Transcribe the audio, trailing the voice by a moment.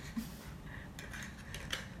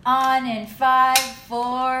On in 5,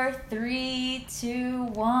 4, 3, 2,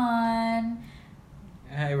 1.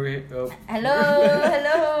 Hi, we're Hello,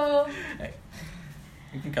 hello. Hey.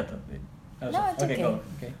 You can cut that bit. No, it's okay. Go.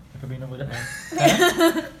 Okay. Nakabinom mo na.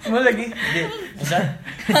 Mo lagi. Di. Asa?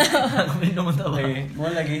 Nakabinom mo daw. Okay. Mo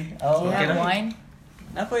lagi. Do you Okay have lang. wine?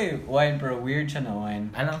 Ako wine pero weird siya na wine.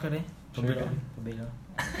 Alam ko rin. Sure ka? Pabilo.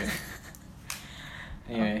 Okay.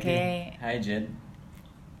 Anyway. Okay. Hi, Jed.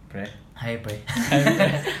 Pre. Hi, pre. Hi, pre.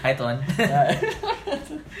 Hi, Ton.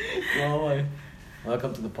 Wow.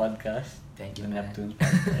 Welcome to the podcast. Thank you, The man. Neptune.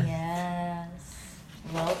 Yes.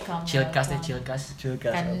 Welcome. Chillcast welcome. chillcast.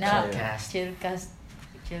 Chillcast. Kana. Chillcast. Chillcast.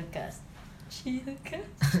 Chillcast.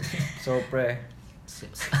 Chillcast. So, pre.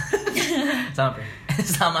 Sama, pre.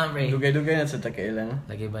 Sama, pre. Dugay-dugay na sa Takailan.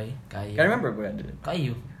 Lagi ba? Kayo. Can remember ba?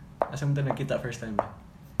 Kayo. Asa mo tayo nakita first time ba?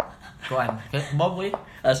 Kuan. Bob, boy.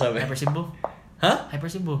 Asa ba? Hyper Cebu. Ha? Hyper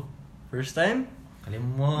Cebu. First time?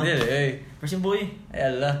 Kalimot. Hindi, eh. Hyper Cebu, eh. Ay,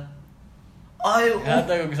 ala. Ay,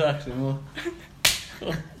 Hata ko sa action mo.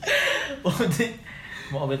 oh, di.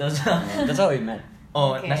 Makabitaw sa. That's how we met.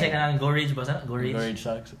 Oh, Okay. nasa ka ng Go Rage ba? Sana? Go Rage? Gorage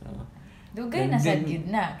socks. Dugay na sa gid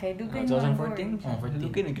na. Kay dugay na. 2014? Oh, 14.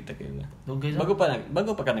 Dugay na kita kayo. Dugay sa?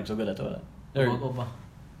 Bago pa ka nagsugod ato wala? Bago ba?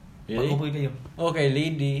 Really? Bago po kayo. Okay,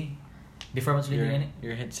 lady. Before what's leading in it?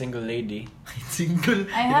 You're hit single lady. Single.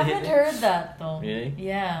 I haven't heard that though. Really?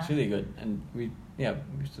 Yeah. It's really good. And we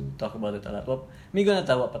used to talk about it a lot. Well, may go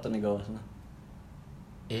natawa pa to ni Gawas na.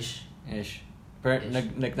 Ish. Pero Ish.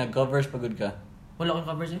 nag-covers pa good ka. Wala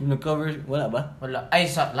akong covers eh. Nag-covers, wala ba? Wala. Ay,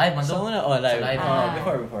 sa live man to. So, live. Sa live. Ah.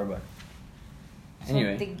 Before ba? So,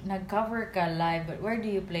 Anyway. nag-cover ka live, but where do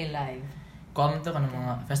you play live? Comment to ka ng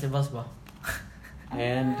mga festivals ba?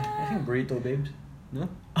 And I think Burrito Babes. No?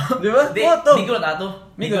 Di ba? Di, to? Migo na tato.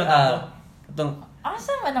 Migo na tato. Itong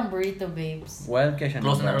Asa man ang Burrito Babes? wild cash and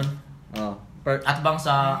Close na ron. Oh. Per At bang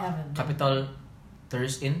sa I haven't been. Capital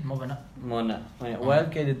Tourist Inn mo ba na? muna.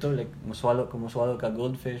 Wild cash dito like muswalo ka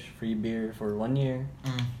goldfish, free beer for 1 year.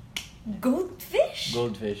 Goldfish?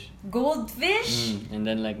 Goldfish. Goldfish? And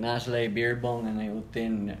then like nasa like beer bong na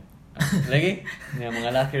utin. Lagi?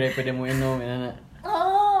 Mga laki rin pwede mo inom. Yan na.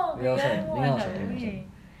 Oh, Di ako sa- yeah, di ako sa- wala, di ako sa- eh.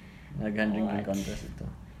 Nag-handling What? contest ito.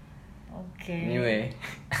 Okay. Anyway.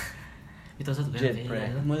 Ito sa Jet, pre.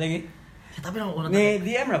 Mo lagi? Tabi na ako una. Ni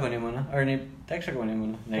DM ra ko ni mo na or ni text ra ko ni mo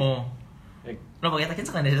na. Like Oo. like Ano ba kita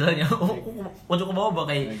sa kanila niya? Wala ko ba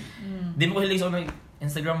kay di mo ko hilig sa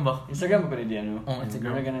Instagram ba? Instagram pa ni DM no. Oo,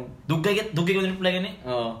 Instagram. Wala ka nang Dugay ko reply gani.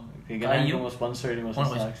 oh, kay ganun Kayo? ko mo sponsor ni mo sa Ano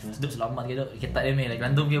ko? stocks na. Salamat kayo. Kita din like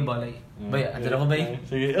random kayo ba like bay, adala ko bay.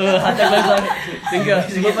 Sige. Hatag lang sa. Sige.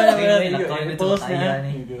 Sige pa na. Sige, nagkaroon nito, Post kaya na.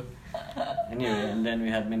 ni. Anyway, and then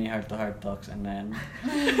we had many heart-to-heart talks and then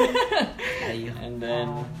Ayo.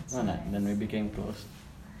 then we became close.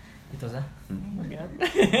 Ito sa. Oh my god.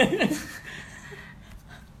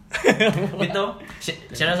 Ito,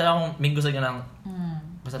 share sa akong minggo sa ganang Hmm.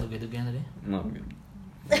 basta dugay-dugay na din. No, good.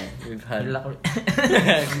 We've had Hilak ko.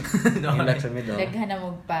 Hilak sa middle. Daghan na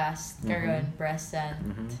mo past, karon present.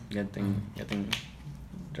 Getting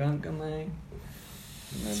drunk am I?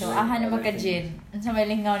 So, aha na magka-gin. Ano sa may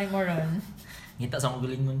lingaw ni mo ron? Ngita sa akong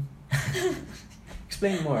gulingon.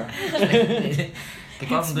 Explain more. Kaya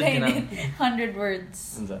ko ang good Explain ganang. it. 100 words.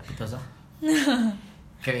 Unsa? Ito sa.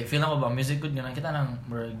 Kaya feel ako ba music good ganang kita nang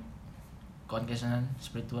murag kuan kasi nan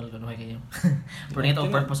spiritual kanuhay kayo. Pero nito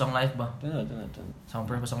purpose ang life ba? Tuna. Sa akong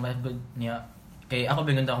purpose ang life good niya. Kay ako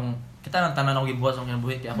biganda akong kita nang tanan ako gibuhat sa akong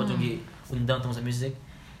kinabuhi kaya ako jud undang tungod sa music.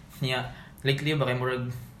 Niya lately ba kay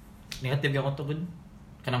murag negative ako to good.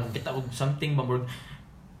 Kanang kita og something ba murag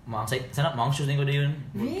sana ma-anxious din ko dayon.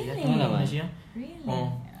 Really? Oo naman. Siya. Really? Oh.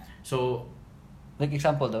 So Like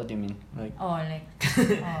example daw, what do you mean? Like Oh, like,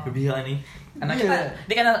 Gabihan ni. Anak kita,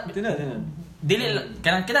 di ka na, Tuna. dili,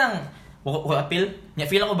 kanang kita nang, wako appeal, niya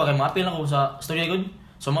feel ako ba, kaya ma-appeal ako sa story good.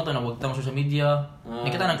 So mo to na wag tang social media.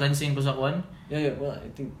 Ni kita nang cleansing ko sa kuan. Yeah, well, I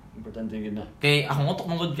think importante yun na. Kay akong utok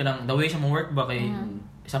man gud kanang the way sa mo work ba kay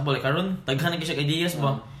example like karon daghan na gyud ideas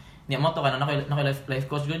ba. Niya mo to kanang nako life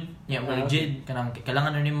coach good. Niya mo legit kanang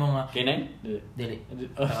kailangan na nimo nga K9? dili.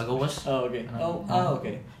 Kagawas. Oh, okay.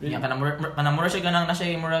 Okay. Niya kanang mura siya kanang na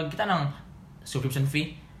siya murag kita nang subscription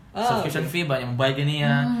fee. Subscription fee ba yung bayad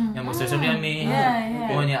niya, yung mag-social kami.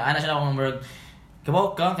 Kuha niya ana siya akong murag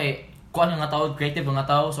kabaw ka kay kuan nga tao creative nga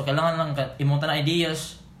tao so kailangan lang imonta na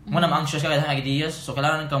ideas. Mo na ma-anxious ka kailangan ideas so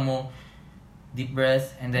kailangan ka mo deep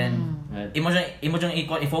breath and then imo jang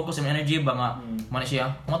i-focus sa energy ba nga man siya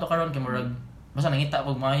mo to karon kay murag basta nangita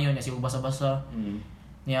pag maayo niya si basa-basa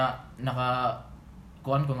niya naka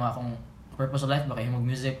kuan ko nga akong purpose of life ba kay mag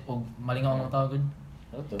music og malingaw ang mga tao good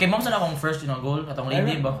Kay mo sa akong first goal atong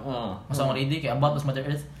lady ba? Mas akong lady kay about was Mother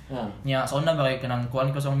Earth. Nya sa una ba kay kanang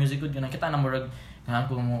kuan ko sa music good kanang kita na murag kanang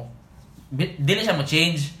ko mo dili siya mo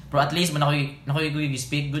change pero at least man ako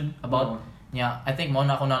speak good about nya I think mo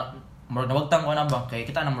na ako na murag nawagtang ko na ba kay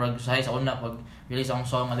kita na murag sa una pag release akong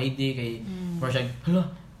song nga lady kay murag siya hala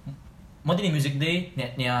mo din music day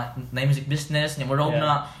niya na music business niya murag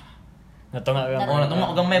na natunga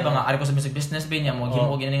ko gamay ba nga ari ko sa music business ba niya mo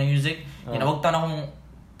gimo ko gina nga music niya nawagtang akong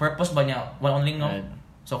purpose ba niya one only no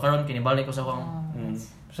so karon kinibalik ko sa akong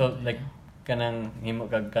so like kanang himo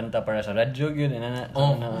kag kanta para sa radyo gyud ana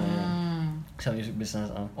sa music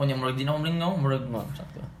business niya murag di na akong lingaw murag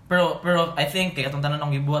sakto pero I think kay katong tanan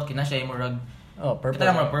akong gibuhat kina siya murag purpose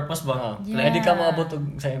kita na purpose ba like di ka moabot og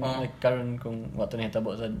sa like karon kung wato ni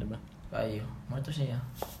hitabo sa diba ayo mo to siya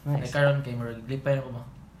like karon kay murag lipay na ko ba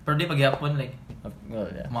pero di pagyapon like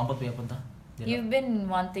maabot pagyapon ta. You've been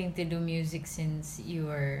wanting to do music since you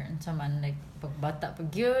were someone like pagbata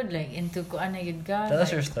pag yun, like into kuan na yun ka. Tell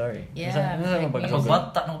us your story. Yeah.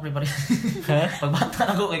 Pagbata na ko preparation. Pagbata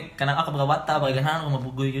na ko kanang ako pagbata pag ganahan ako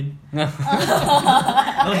mabugoy yun. No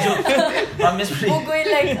joke. Promise free. Bugoy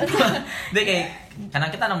like. Di kay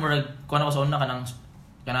kanang kita nang murag kuan ako sa una kanang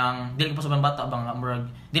dili pa sa bata bang murag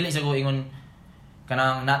dili sa ko ingon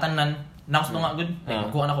kanang natanan nakus nga good.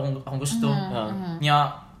 Like kuan akong gusto.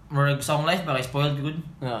 Nya murag song life ba kay spoiled good.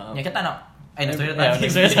 Nya kita na ay na-story na tayo.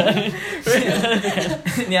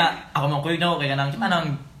 Nya ako man kuy na kay kanang kita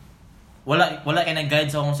nang wala kay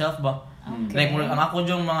nag-guide sa akong self ba. Like murag ang ako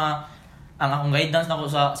yung ang akong guidance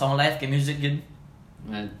nako sa song life kay music good.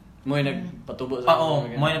 Mo ay nagpatubo sa mo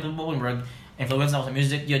ay nagpatubo murag influence ako sa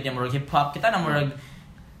music yun nya murag hip hop kita na murag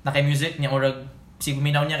na kay music nya murag si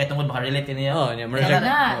guminaw niya kay tungod baka relate niya. Nya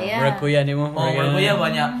murag kuya nimo. Murag kuya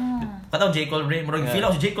ba niya. Kataw J. Cole bre, murag feel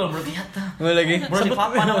ako si J. Cole murag yata. Mo lagi. Murag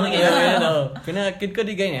papa na lagi. Kana kid ko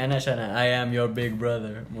di gay ana siya na I am your big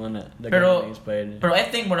brother. Mo na. Pero I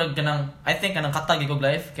think murag kanang katag ikog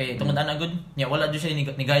life kay tungod ana good. Nya wala jud siya ni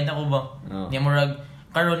guide na ko ba. Nya murag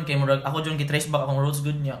karon kay murag ako jud ki-trace back akong roots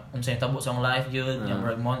good nya unsay tabo sa akong life yun. Nya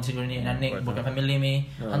murag mon siguro ni nani buka family me.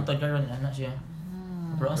 Antod karon ana siya.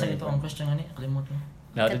 Pero asa ito ang question ani kalimot ko.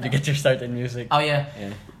 How did you get your start in music? Oh yeah.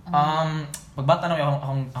 Pagbata na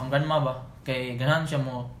akong grandma ba kay ganahan siya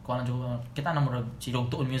mo kuan jud kita na murag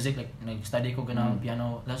silog tuon music like nag-study ko ganang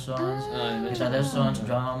piano lessons, guitar lessons,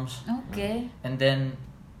 drums. Okay. And then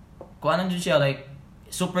kuan jud siya like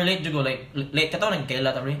super late jud go like late kataw nang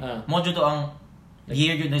kaila ta bre. Mo jud to ang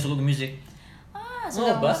year jud nagsugod music. So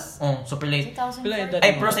that was super late. 2004.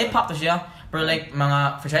 Ay, pero sa hip-hop to siya. Pero like,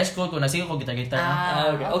 mga first high school, kung nasigaw ko gitar-gitar.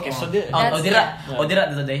 Okay, so dira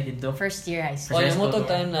dito. First year high school. Yung mo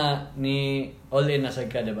time na ni all in nasa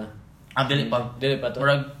ka, diba? Dili pa. Dili pa to?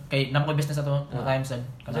 Murag, kay napo business na to, mga times sad.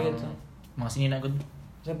 Kanang mga sinina good.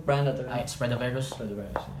 Sa brand na to? Ay, spread the virus. Spread the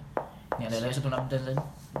virus, Niya, lalay sa tunab din sad.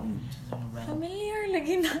 Familiar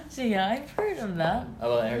lagi na siya. I've heard of that.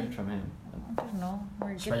 Well, I heard it from him. I don't know.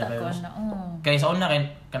 Kita ko na. Kaya sa una kay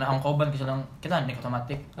kanang ang kauban kasi lang kita ni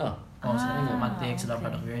automatic. Sa automatic sa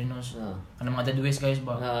product awareness. Kanang mga deadways guys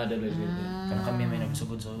ba? Deadways. Kanang kami may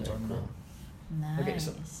nagsugod sa una. Nice. Okay,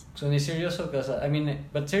 so ni seryoso ka sa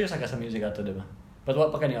but serious ka sa music ato, diba? But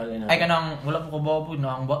what pa ka ni all in? Ay kanang wala po ko ba po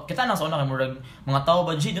na kita na sa una kay murag mga tao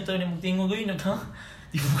ba jid dito ni magtingo gayud nagha.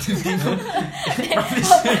 Di mo magtingo.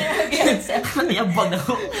 Yabag na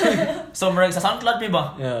ko. So murag sa SoundCloud ba?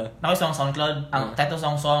 Yeah. Nako sa SoundCloud ang title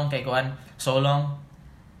sa song kay kuan So Long.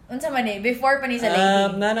 Unsa man ni before pa ni sa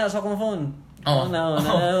lady? Nana sa akong phone. Nana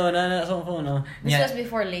sa akong phone. This was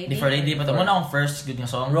before lady. Before lady pa to. Mo na akong first good nga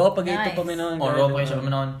song. Raw pag ito pa minon. Raw pa siya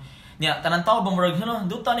minon. Niya tanan tao ba murag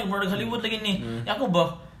duta ni murag Hollywood lagi ni. Ako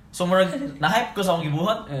ba? So murag na-hype ko sa akong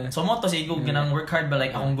gibuhat. So mo to si ko ganang work hard ba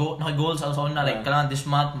like akong naka-goal sa una like kailangan this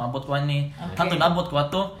month maabot ko ani. Kanto nabot ko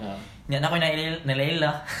ato. Niya na ko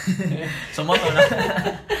nalaila. So mo to na.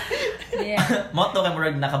 Yeah. Mo to kay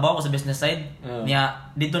murag nakabaw ko sa business side. Niya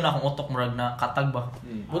dito na akong utok murag na katag ba.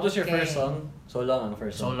 What was your first song? So Long ang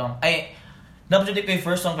first song. So Long. Ay dapat jud ko yung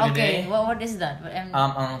first song ko today. Okay, what is that?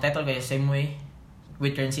 Ang title kay Same Way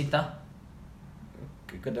with Terncita.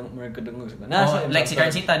 Kadang like si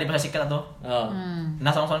Terncita, di ba siya sikat ato?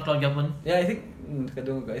 Nasa akong SoundCloud gapon. Yeah, I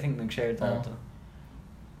think nag-share tayo to.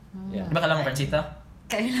 Di ba kala mo Terncita?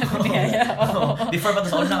 Kailan ko niya. Before pa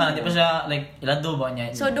to sa una ka, di ba siya like ilado ba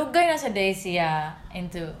niya? So dugay na sa day siya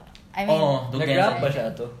into I mean, nag-rap ba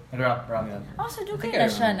siya ato? Nag-rap. So dugay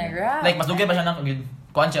na siya nag-rap. Like mas dugay pa siya nang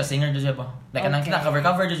kuan siya singer do siya ba? Like anang kita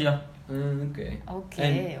cover do siya. Okay.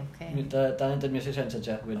 Talented musician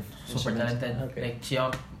siya with super talented. Okay. Like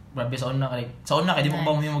siya grabe sa una kay di mo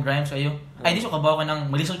kabaw mo grimes kayo. Ay di so kabaw ka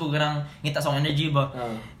nang malisod ko ganang ngita sa akong energy ba.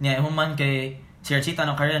 Niya human kay Sir Chita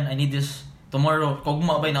no Karen, I need this tomorrow.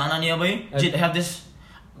 Kogma bay na ana niya bay. Jit, I have this.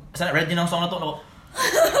 Sana ready na ang song na to.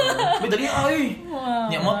 Bay dali ay.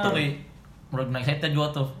 Niya mo to kay murag na excited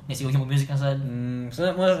go to. Ni siguro mo music na sad. So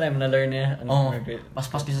mo time na learn niya.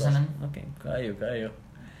 Pas-pas kisa sanan. Okay, kayo.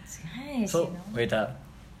 Guys, So, wait ha.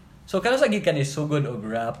 So, kano sa gikan is sugod o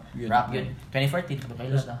rap? Rap yun. 2014 ko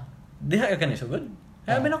kailas na. Diha ka ni sugod?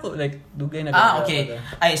 Habi na ko, like, dugay na. Okay.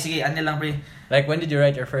 Ay, sige, ano lang pre. Like, when did you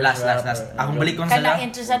write your first rap? Last. Akong balik ko na sila. Kana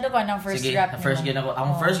interesado ka ng first sige, rap. First yun ako.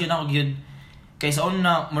 Akong first yun ako yun. Kaya sa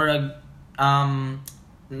una, murag,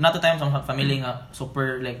 not the time sa family nga,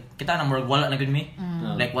 super, like, kita na murag, wala na good me.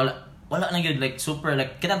 Like, wala na good, like, super,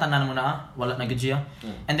 like, kita tanan mo na, wala na good siya.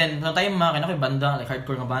 And then, sa time, kaya na banda, like,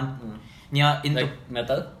 hardcore nga band. Niya, into, like,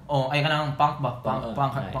 metal? Ay ka nang punk ba?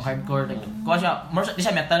 Punk hardcore. Like, kuha siya, di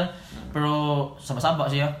siya metal, pero saba-saba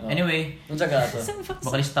siya. Anyway, unsa ka ato?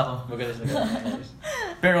 Vokalista ko. Vokalista ka.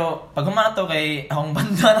 Pero pag humana to kay akong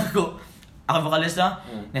banda na ko, ako vokalista,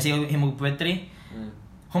 na siya himog poetry.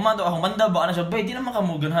 Humana to akong banda ba ana siya, bay di naman ka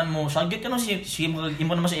mo ganahan mo. Sagit ka no si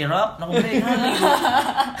imo naman siya i-rap. Nako bay.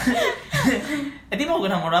 Eh di mo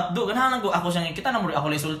ganahan mo rap do. Ganahan ako siyang kita na mo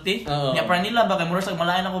ako isulti. Nya para nila ba kay mura sa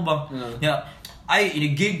malayan ako ba. Nya ay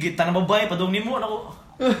inigig tanang babae padong nimo nako.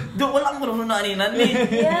 Do wala mo ron na ni nani.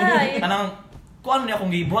 Yeah. Kanang kuan niya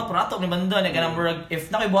akong gibuhat para ato ni banda ni kanang murag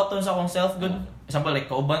if nakibuhaton sa akong self good example like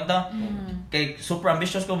kauban ta kay super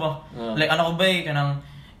ambitious ko ba like ano ko ba kanang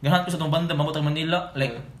ganahan ko sa tong banda mabutang Manila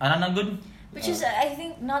like ana na good Which is I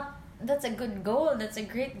think not that's a good goal. That's a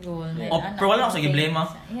great goal. pero wala ako sa giblema.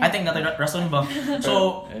 I think that rason ba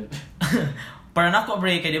so para nako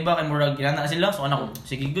break kay di ba kay murag ginana sila so ana ko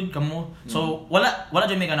sige good kamo so wala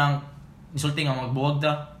jud may kanang insulting nga magbuwag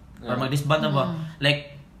ta or mag-disband ba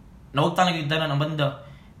like nawagtang nagigdanan ang banda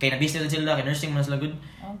kay na-busy sila kay nursing man sila good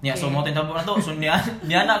niya so mo tabo na to so niya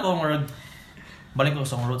na ako murag balik ko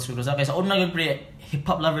sa roots ko sa kay sa una good pre hip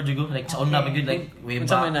hop lover jud like sa una good like way back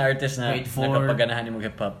unsa man na artist na nakapaganahan nimo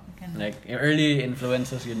hip hop like early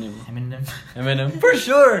influences yun nimo Eminem for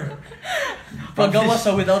sure paggawa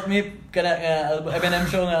sa Without Me kana Eminem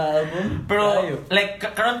show nga album pero like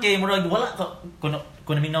karon kay murag wala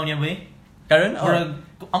ko naminaw niya ba karon murag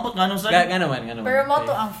ambot nga sa nga naman pero mo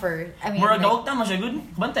to ang first I mean murag daog ta man siya good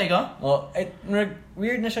bantay ka murag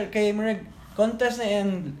weird na siya kay murag contest na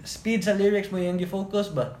yung speed sa lyrics mo yung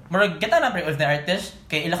gi-focus ba murag kita na pre of the artist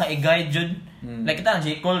kay ila ka i-guide jud like kita na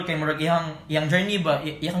J. Cole kay murag iyang journey ba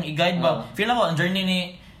iyang i-guide ba feel ako ang journey ni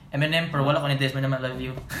Eminem pero wala ko ni Desmond naman love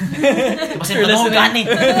you kasi mo gani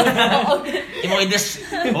imo i-des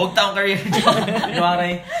huwag taong career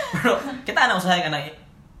diwaray pero kita na usahay ka na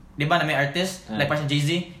di ba na may artist like parang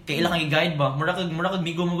Jay-Z kay ila kang i-guide ba murag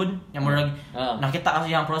migo mo gud nya murag nakita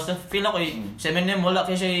kasi yung process feel ako si Eminem wala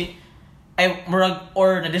kay siya ay murag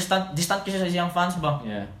or na distant kasi sa siyang fans ba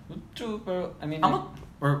yeah true pero I mean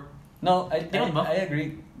or no I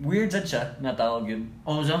agree weird sad siya na tawag yun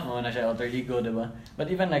siya na siya alter ego diba but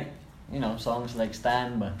even like you know songs like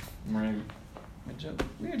Stan ba murag medyo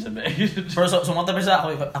weird sa ba pero so mo ta sa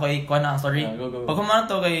ako ikuha na ang story go. pag kumano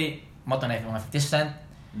to kay mo to na mga 50 Cent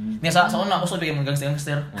niya sa una usod bigay mga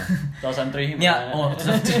gangster 2003 niya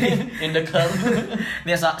 2003 in the club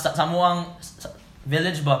niya sa muang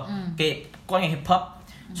village ba kay kuha yung hip hop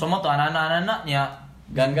so mo to ana niya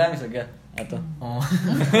ganggang sa ga ato Ano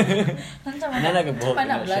na nagbuhok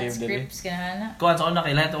na blood scripts kana na kuha sa una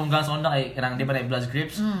kay lahat ang gang sa una kay kanang di ba na blood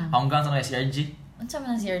scripts ang gang sa kay CRG unsa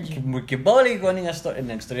man si RG kibawli ko ni nga story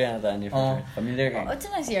nagstorya na ta ni familiar kay unsa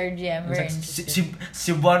na si RG ever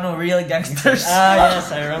si Buano real gangsters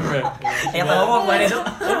yes I remember ay tawo mo ba nito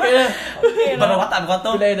okay pero wata ko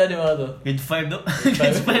to pila edad mo to grade 5 do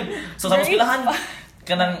grade 5 so sa eskwelahan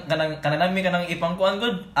kanang nami kanang ipangkuan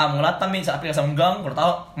good mulat mi sa apil sa hanggang pero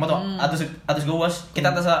tao mo to atos gawas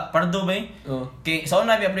kita ta sa Pardo ba kay sa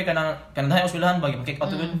una bi apil kanang dahay eskwelahan ba kick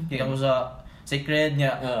out good kay ako sa Sacred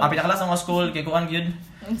niya apil na sa school kay kuan gyud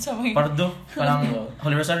Pardo kanang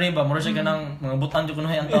Holy Rosary ba mura siya kanang mga butan jud kuno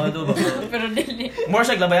ang tao do ba pero dili mura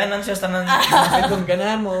siya glabayanan siya tanan kung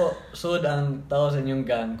ganahan mo sud ang tao sa inyong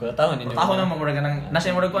gang ko taon ninyo taho na mura kanang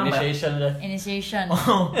nasa mura kuan ba initiation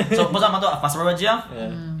so basta man to fast forward siya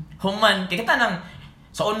human kay kita nang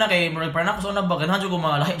sa una kay murag para na ko sa una ba ganahan jud ko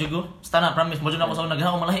malahi jud ko stana promise mo jud ako sa una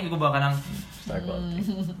ganahan ko malahi ko ba kanang star quality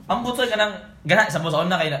ang buto kanang ganahan sa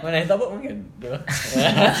una kay wala hitabo mo gyud di ba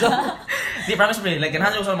di promise pre like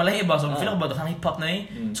ganahan jud ko sa malahi ba so feel ko ba kanang hip hop na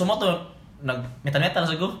so mo to nag metal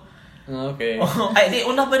sa ko okay ay di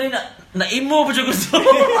una pa rin na imo pa jud gusto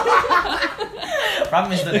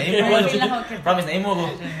Promise na imo ko.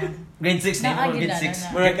 Grade 6 na imo, grade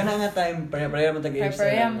 6. Mura ka na nga time, pareha mo tag-age sa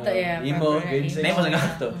imo, grade 6. Na imo sa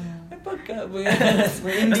gato. Ay, pagka,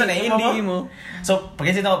 hindi imo. So, pag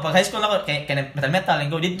high school ako, kaya metal,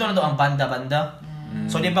 dito na to ang banda-banda.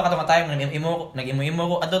 So, di ba katong tayo, nag-imo-imo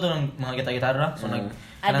ko, ato to ng mga gitara. So,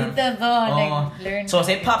 dito to, nag-learn. So,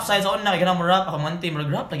 sa hip-hop side, sa una, kaya mo rap, ako manti,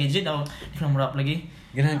 rap lagi, Jid, ako, hindi mo rap lagi.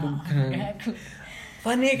 Ganahan ko.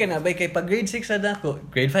 Funny ka na, bay, kay pag grade 6 na ako,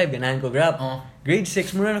 grade 5, ganahan ko rap. Grade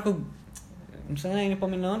 6, mura na ako, saan nga yung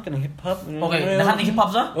paminahon ka ng hip-hop? Okay, nahan ng hip-hop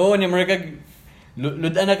sa? Oo, niya mura kag,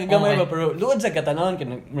 ludan na kagamay ba, pero luod sa katanahon,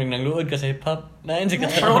 mura nang luod ka sa hip-hop. Nahin sa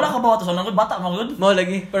katanahon. Pero wala ka ba ito, so nang bata mo good? Mo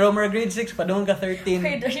lagi, pero mura grade 6, padung ka 13.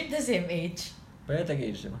 Wait, are you the same age? Pareha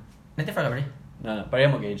tag-age, diba? 94 ka ba rin? Pareha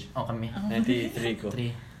mag-age. Kami. 93 ko.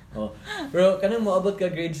 3. Oh. Pero kanang moabot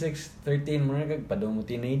ka grade 6, 13, muna kag padung mo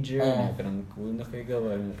teenager, kanang cool na kay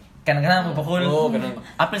gawa. Kanang mo pa cool. Oo, kanang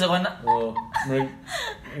apil sa kuan na. Oo.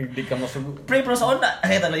 Hindi ka masugo. Pero sa una,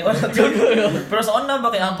 ay talaga yun. Pero sa una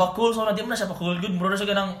ba kay ang pa cool, so na di mo na siya pa cool good, mura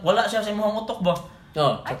siya ganang wala siya sa imong utok ba?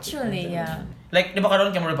 Oh, actually, yeah. Like, di ba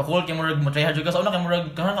karon kay mura pa cool, kay mura mo-try hard ka sa una kay mura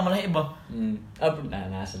kanang kamalahi ba?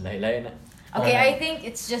 Nasa lahi-lahi na. Okay, I think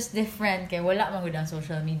it's just different kay wala man gud ang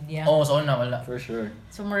social media. Sa una wala. For sure.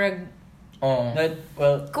 So murag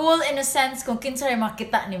well, cool in a sense kung kinsa ray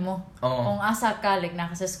makita nimo. Kung asa ka like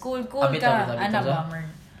naka sa school cool ka, ana ba mer.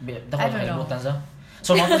 I don't know.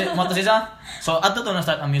 So mo to siya. So ato to na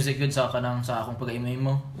start ang music good sa kanang sa akong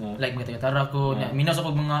pag-imo. Like mga gitara ko, minaw sa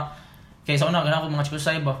pag mga kay sa una ganang ko mga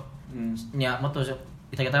chikusay ba. Nya mo to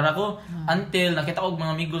gitara ko until nakita ko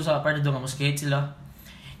mga amigo sa part do nga mo skate sila.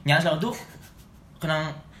 Nya sila do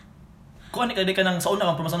kanang kuan ni ka nang sa una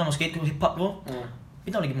kang promosa na mo skate hip hop ko.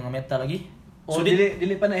 Bitaw lagi mga metal lagi. So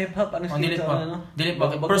dili pa na hip hop ano skate sa ano. Dili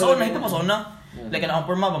pa. Pero sa una hip hop sa una. Like ang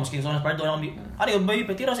forma ba mo skate sa una part do na kami. Ari ubay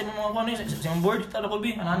patira sa mga kuan ni sa mga board tala ko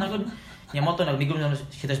bi ana gud. Nya mo to nagligom sa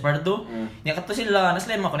skate sa part do. Nya kato sila na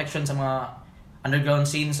sila mga connection sa mga underground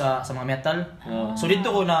scene sa mga metal. So dito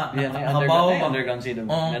ko na nakabaw underground scene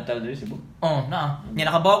metal dito Cebu. Nya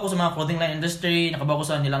nakabaw ko sa mga clothing line industry, nakabaw ko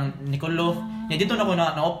sa nilang Nicolo. Nya dito na ko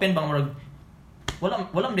na open bang murag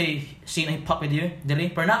walang day scene hip hop video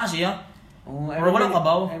dili pero naa siya. Pero walang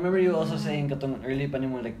kabaw. I remember you also saying katong early pa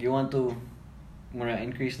nimo like you want to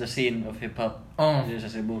increase the scene of hip hop. Dito sa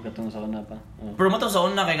Cebu katong sa una pa. Pero mo to sa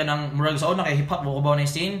una kay kanang murag sa una kay hip hop mo kabaw na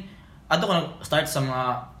scene. Ato ko nag-start sa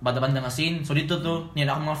mga banda-banda nga scene. So dito to,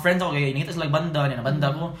 niya ako mga friends ako kay nakita sila banda, niya na banda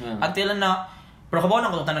ko. Until na pero kabaw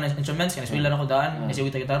na ko tanan ng instruments, kay naswila na ko daan, ni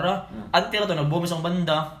siwita gitara. Until to nagbuo sa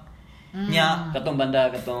banda. Niya katong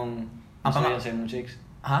banda katong ang pangalan sa chicks.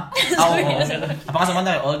 Ha? Ang pangalan sa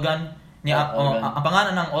banda kay Olgan. Niya ang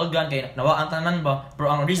pangalan ng Olgan kay nawa ang tanan ba.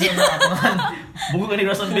 Pero ang reason na ang pangalan bugo ka ni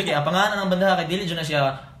Rason B kay ang pangalan ng banda kay dili na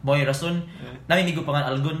siya Boy Rason. Namimigo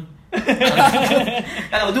pangalan Algon.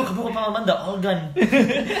 Kala ko, kabuko pa nga banda, Olgan.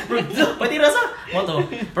 Pati rasa. Moto.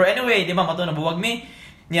 Pero anyway, di ba, mato nabuwag mi.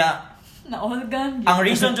 Niya, na Olgan. Ang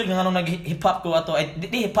reason jud nga nung nag-hip hop ko ato, ay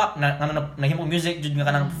di hip hop na nahimo music jud nga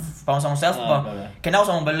kanang pang sa self ba. Kaya ako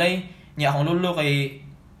sa mong balay, niya akong lulo kay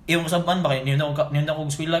iyong usaban ba kay niyo na ko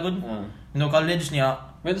eskwela gud. No college niya.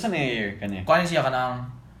 Wait sa year kanya. Kuan siya kanang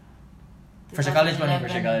first college man,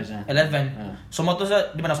 first college na. 11. So mo to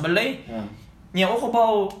sa di ba nasa balay? Niya ako ba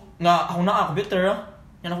nga ako na computer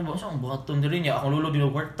yan ako ba sa buhaton diri niya ako lulo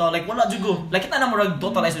dilo kwarta like wala jud ko like kita na murag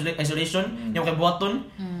total isolation yung kay buhaton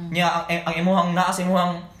niya ang imuhang naa sa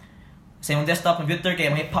imuhang desktop computer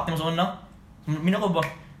kay may hip-hop mo sa una mina ko ba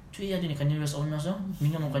chuya din kanyo sa una sa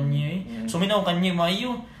mina mo kanyo so mina ko kanyo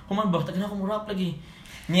mayo human ba tagna ko murap lagi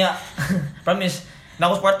niya promise na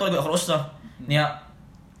ako kwarto ako usa niya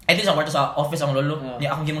at least ang kwarto sa office ang lolo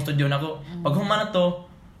niya akong game studio nako pag human na to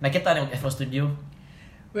nakita ni FL Studio.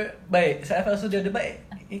 Bay, sa FL Studio, di ba,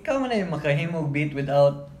 ikaw man ay makahimog beat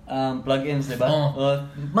without plugins, di ba?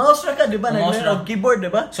 Mouse ra ka, di ba? Nag-meron keyboard, di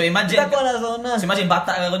ba? So imagine, so imagine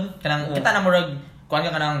bata ka gud kanang kita na murag kuan ka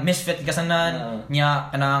kanang misfit kasanan niya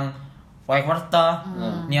kanang way kwarta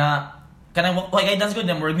niya kanang way guidance gud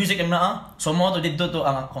na murag music na so mo to didto to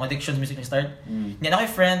ang addictions music na start. Niya na kay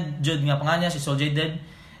friend jud nga pangalan niya si Soul Jaded.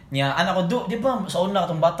 Niya anak ko do, di ba? Sa una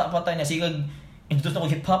katong bata pa tayo niya sigag introduce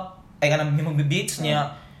ako hip-hop, ay kanang himog beats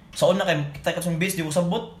niya. Sa una kay kita katong beats, di ko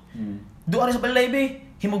sabot. Doon sa palay be,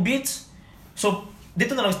 himog beats. So,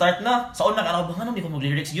 dito na lang start na. Sa una, kanang ba, di ko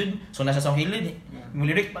mag-lyrics yun. So, nasa sa hilid,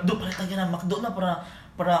 mag-lyrics, doon pala tayo na, makdo na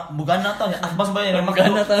para bugana ta. Bas ba yan?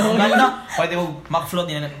 Bugana ta. Pwede mo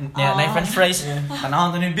makfloat niya na french fries.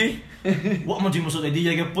 Tanahan to ni B. Wa mo di mo sa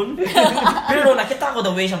idea gapon. Pero nakita ko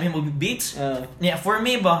the way siya himog beats. For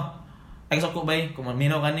me ba, ay ko ba, kung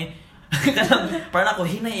mamino ka ni, Parang ako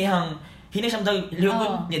hinay siya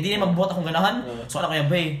lihugod niya di magbuhat akong ganahan. So ako ya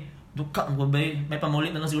bay duka ang bay may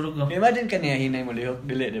pamulit na lang siguro ko. Imagine kaniya hinay mo lihok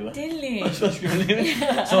dili di ba? Dili.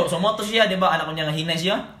 So mo to siya di ba anak ko niya nga hinay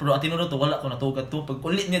siya pero at tinuod to wala ko natugat to pag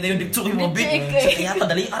ulit niya dayon dito mo big. So kaya pa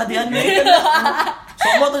dali diyan ni. So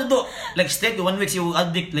mo to like stay to 1 week you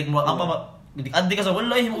addict like mo apa addict ka sa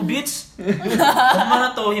wala himo beats. Kung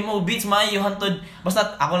man to himo beats maayo hantod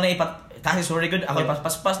basta ako na kasi sorry good ako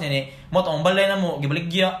ipaspas niya ni mo to ang balay na mo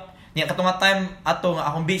gibaligya niya katong time ato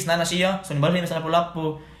nga akong beats na siya so nibalhin sa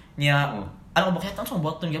lapu-lapu niya ano ko bakit ang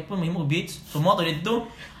buhaton gyapon mahimo beats so mo to dito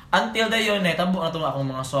until dayon na tabo na to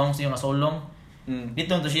akong mga songs yung solong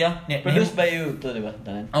dito to siya produced by you to di ba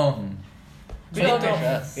tanan so ito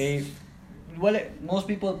okay wala most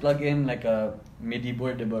people plug in like a MIDI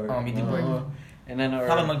board di ba MIDI board and then or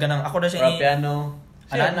kami magganang ako na siya piano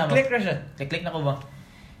click ra siya click na ko ba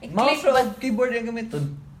mouse or keyboard yung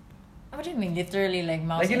gamiton. What do you mean? Literally like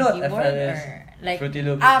mouse like, and keyboard or like Fruity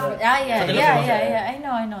Loops. Yeah. I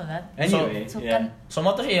know that. Anyway, so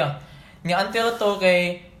mo to siya. Nga until to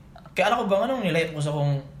kay ano ko ba anong nilahit ko sa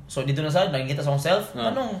akong so dito na sa nakikita sa akong self.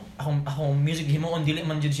 Anong akong music himuon dili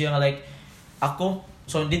man jud siya nga like ako.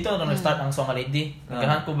 So dito na nag-start ang song Lady.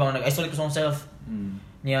 Ganahan ko ba nag-isolate ko sa akong self.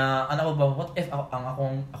 Niya ano ko ba what if ang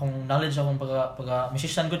akong knowledge akong pag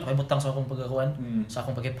musician good okay butang sa akong pagkuan sa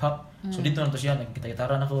akong pag-hip hop so dito na to siya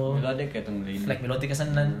naggitara na ko melodic itong lane like melodic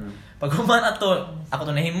kasanan pag human ato ako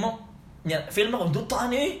to nahimo niya feel mo ko duta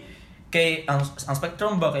ani kay ang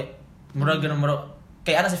spectrum ba kay murag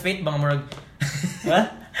kay ana si Faith bang murag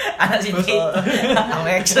ha ana si Faith ang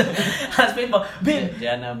ex ana si Faith ba bin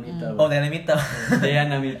Diana Mita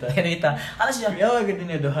ana siya yawa gid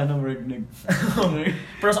ni Durano murag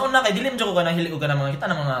pero sa una kay dili mo ko kana hili ko kana mga kita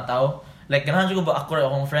ng mga tao like ganahan ko ba ako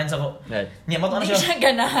akong friends ako niya mo ano Hindi siya siya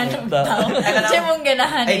ganahan ng tao. Siya mong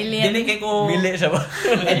ganahan, alien. dili kay ko mili siya ba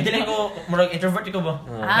dili ko murag introvert ko ba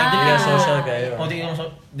dili social kayo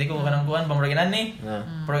di ko kanang kuan ba murag inani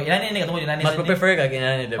pero inani ni katong inani mas prefer ka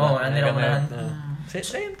ginani di ba inani ra manahan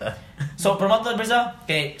same ta so promote bersa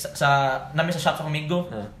kay sa nami sa shop sa Amigo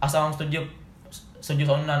asa ang studio sa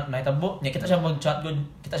una nahitabo niya kita siya mag-chat good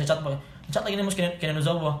kita siya chat lagi ni mo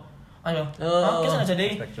kinanuzaw ba ayo kasi na siya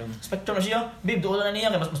day spectrum na siya babe doon na niya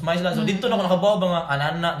kay mas mais lang so dito na ako nakabaw ba nga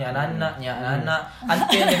anana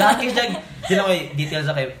until nakakis siya di na koy details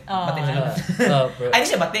sa kay batin siya ay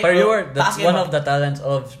siya batin but you were one of the talents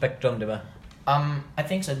of Spectrum di ba I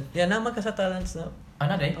think so yeah naman ka sa talents na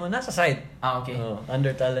ana day nasa side okay under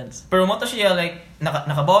talents pero mo to siya like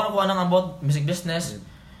nakabaw na ko anang about music business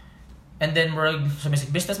and then murag sa music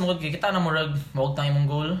business mo kita na murag maugtang imong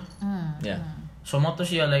goal yeah so mo to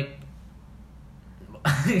siya like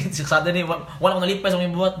siksada ni wala ko nalipay sa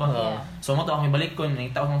akong buhat ba so mo to akong ibalik ko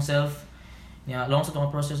nakita ko akong self niya long sa itong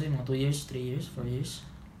process mga 2 years 3 years 4 years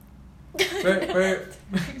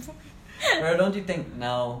pero don't you think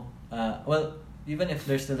now well even if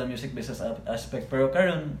there's still the music business aspect pero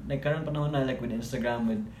karon panahon na like with Instagram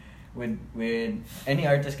with any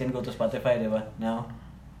artist can go to Spotify diba now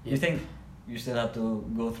you think you still have to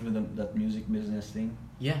go through that music business thing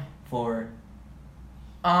for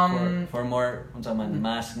more unsa man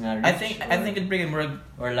mass nga reach I think it bring murag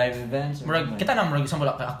or live events murag kita na murag isang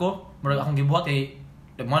wala ako murag akong gibuhat kay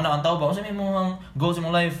nagmana ang tao ba unsa may imong goals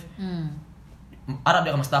imong life arab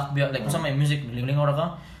ka mas takb like unsa may music lingaw ra ka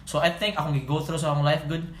so I think akong gi-go through sa akong life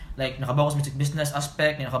good like nakabaw ko sa music business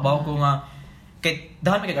aspect nakabaw ko nga kay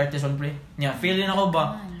dahan kay artist on pre nya feeling ako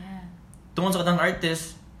ba tungod sa katang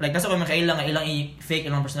artist like nasa ko man kailang i-fake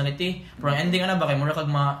ilang personality pero ang ending ana ba kay mura kag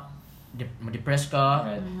ma-depress ka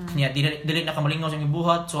niya dili na ka malingaw sa imong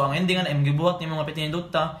buhat so ang ending ana imong gibuhat nimo nga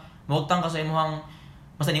pitinduta maugtang ka sa imong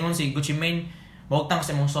basta ningon si Gucci Mane maugtang ka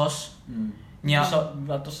sa imong sauce niya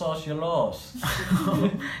without the sauce you lost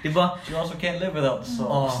diba you also can't live without the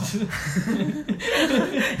sauce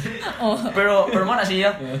pero mo na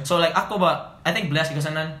siya so like ako ba I think blessed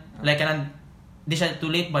kasi nan like kanan di siya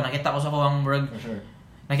too late ba nakita ko sa ko ang murag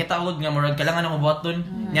nakita ko nga murag kailangan ako buhaton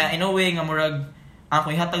niya in a way nga murag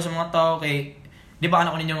ako ihatag sa mga tao kay di ba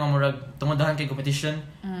anak ko ninyo nga murag tungodahan kay competition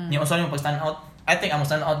niya usahay mo pag stand out I think I'm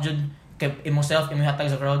stand out jud kay imo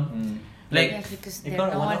ihatag sa crowd like because there's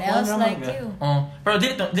no one else like you pero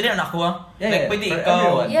dili na nakuha like pwede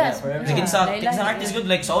ikaw sige sa artist good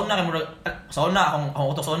like sa una kay murag sa una akong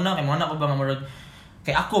utok sa una kay mo na ko ba nga murag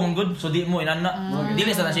kay ako mong good so di mo inana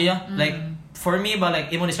dili sa na siya like for me ba like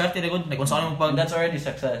imo distracted good like unsa mo pag that's already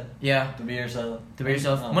success to be yourself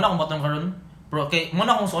muna akong batong karon pero kay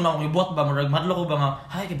muna akong sa una akong ibuhat ba murag madlo ko ba nga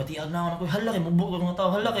hay kay batiag na ako hala kay mubo ko mga tao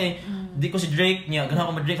hala kay di ko si Drake niya ganahan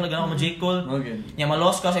ko ma Drake ganahan ko ma J Cole niya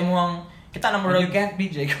malos ka sa imong kita na And murag you can't be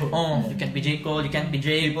J. Cole. you can't be J. Cole, you can't be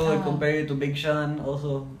Drake. People would compare you to Big Sean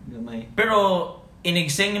also. Gamay. Pero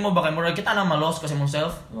inigsing nimo ba kay murag kita na malos kasi mong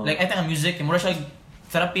self. Like I think ang music murag siya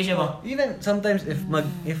therapy siya ba. Even sometimes if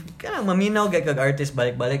kanang maminaw gay kag artist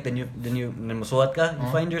balik-balik then you musuwat ka, you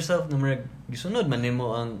find yourself na murag gisunod man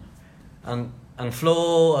nimo ang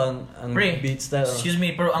flow, ang Pre, beat style. excuse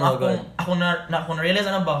me, pero ang ako na realize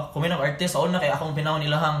na ba, kung may artist sa una kay akong pinawon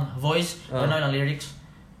ilahang voice, ilang lyrics.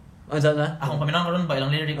 Ano na? Akong paminaw karon ba ilang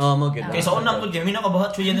lyrics. Mo gid. Kay sa una ko gyud minaw ka bahat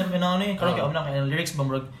suya na pinawon ni, karon kay una kay ilang lyrics ba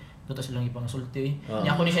murag duto silang ipang sulti.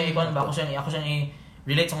 Nya ako ni siya ikon ba ako siyang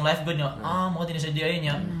relate sa life good niya. Mo din sa DI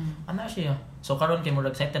niya. Ana siya. So karon kay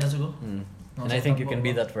murag accepted na sugo. And I think you can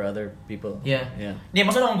be that for other people. Yeah. Di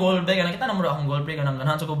mas akong goal break kita na mura akong goal break kanang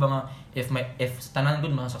ganahan ko ba nga if tanan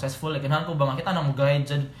good mga successful like ganahan ko ba nga kita na mo guide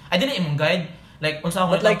jud. I didn't imong guide like unsa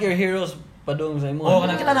ako But like your heroes padung sa imo.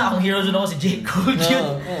 kanang kita na akong hero jud ako si J. Cole jud.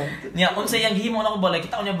 Nya unsa yang gihimo na ko ba like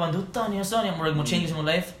kita unya banduta niya sa niya murag mo change mo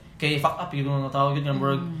life kay fuck up yung mga tao gud nga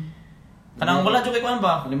murag kanang wala jud kay kuan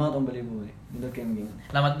ba. Lima tong balibo eh. Dilo kay maging.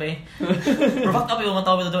 Salamat ba eh. Super fucked up yung mga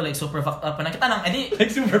tao dito like super fucked up. Kanang kita nang edi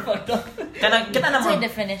Like super fucked up. kanang kita na Sa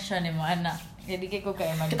definition nimo ana. Dili kay ko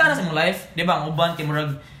kay kita na sa mong life, di ba? Ang uban kay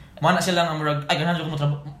murag mana sila nga murag ay ganahan ko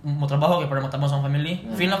mo trabaho kay para matabo sa family.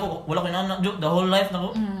 Feel na ko wala ko na the whole life na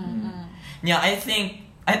ko. Yeah, I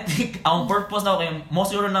think ang purpose daw kay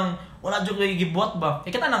most siguro nang wala jud kay gibuhat ba.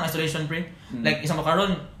 Kay kita nang isolation pre. Like isang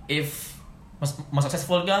makaron if mas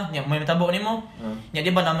successful ka, nya may mitabo nimo. Nya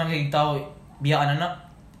di ba naman kay tao biyaan na.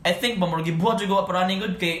 I think ba murag gibuhat jud ko para ni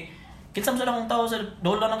good kay kinsa man akong tao sa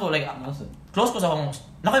dola na ko like close ko sa akong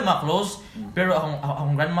nakay ma close pero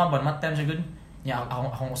akong grandma ba matem siya good. Nya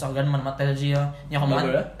akong usa grandma matem siya. Nya akong man.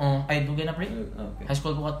 Ay dugay na pre. High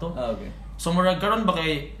school ko kadto. Okay. So murag karon ba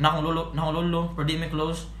kay na akong lolo, pero di mi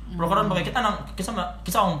close. Pero karon ba kay kita nang kisa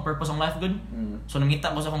akong purpose ang life good. So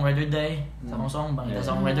nangita ko sa akong Ride or Die, sa akong song, bangita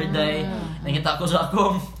sa akong Ride or Die. Nangita ko sa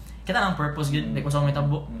akong kita nang purpose good, like kung sa akong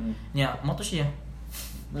mitabo. Nya mo to siya.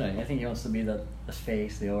 Right, I think he wants to be that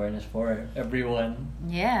face, the awareness for everyone.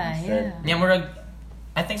 Yeah. Nya murag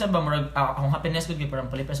I think sa ba murag akong happiness good kay parang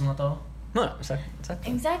palipay sa mga tao. No, exactly.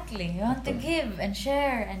 Exactly. You want to give and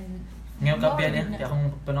share and Ngayon kapya niya, kaya akong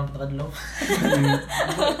panong patakadlaw.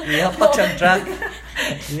 Iyapak siyang track.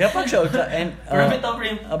 Iyapak siya track. And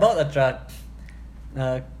about a track,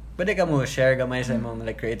 pwede ka mo share gamay sa imong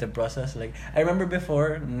like creative process. Like I remember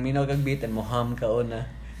before, minaw kag beat and moham ka una.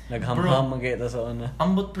 Nagham-ham magita sa una.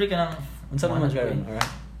 Ambot pre ka nang unsa man karon, alright?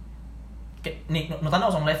 No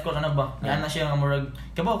tanaw sa life ko ano ba? Yan na siya nga murag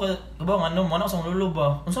kabaw ano mo na sa lulo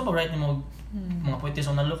ba? Unsa ba right nimo mga poetry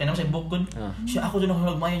sa nalo kay na sa book good. Siya ako dun ako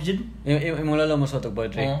nagmayo jud. Imong lolo mo sa tog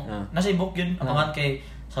poetry. Nasa book yun. Apangan kay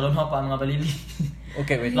salon ha pa ang mga balili.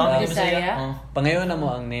 Okay, wait. Lang Bisaya. Pangayon na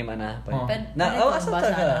mo ang name ana. Asa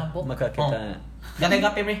ta ka makakita. Ganay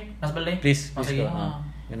kape pre, nas balay. Please go.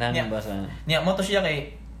 Ganang basa. Niya mo to siya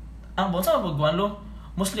kay ang bonsa pagguan lo.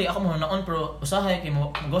 Mostly ako mo naon pero usahay kay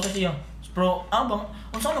mo go sa siya. Pero bang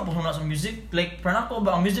unsa na po na sa music like para nako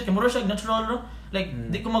ba ang music kay mura siya natural no. Like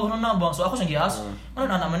di ko maghuno na ba so ako siyang gias. Ano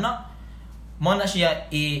na naman na mo na siya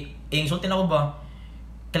insultin ako ba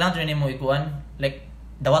kailangan nimo ikuan like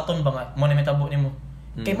dawaton ba nga mo na metabo nimo.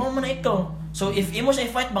 Kay mo man ikaw. So if imo siya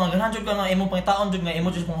i-fight ba nga ganahan jud ka nga imo pangitaon jud nga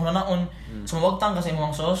imo jud kung hunaon. So mawagtang kasi mo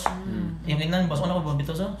ang sauce. Yung inan ba so ano ko ba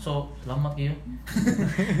bitaw sa. So salamat kayo.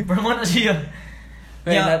 Pero mo na siya.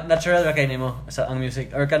 Natural ra kay nimo sa ang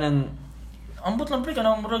music or kanang ambot lang pre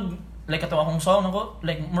kanang murag like ato akong song nako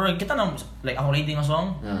like murag kita nang like ako reading a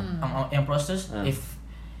song ang process if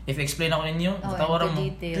explain ako ninyo tatawaran mo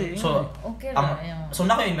so okay so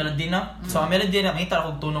nako yung melody na so ang melody na makita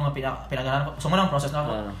ako tunog nga pinagahan ko so man ang process na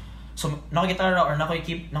ako so nako gitara or nako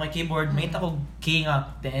keyboard makita ko key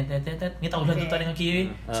nga makita ko lahat ng key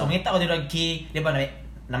so makita ko dira key di ba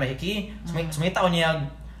na may key so makita ko niya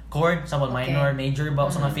chord sa minor major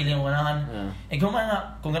ba sa mga feeling ko ganahan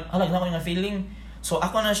kung halag na ko yung feeling so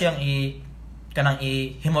ako na siyang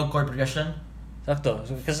himog chord progression. Sakto.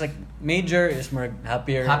 So because like major is more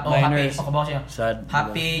happier, happy minor is sad.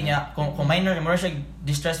 Happy niya kung minor more siya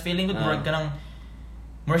distress feeling good more kanang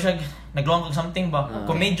more siya naglong kag something ba.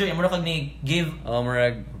 Kung major more kag ni give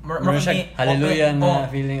more siya hallelujah na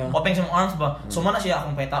feeling open sa arms ba. So man na siya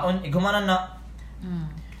akong paitaon igumana na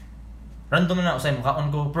random na usay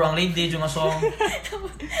makaon ko pero ang lady yung nga song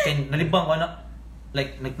kay nalibang ko na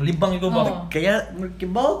like nalibang ko ba kaya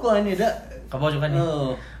kibaw ko ani da kabaw jud kani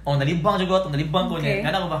nalibang jud ko nalibang ko niya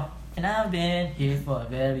kana ko ba and I've been here for a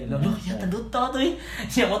very long ya tanduta to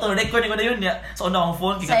siya mo to record ko na yun niya sa una akong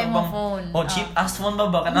phone kay katong cheap ass phone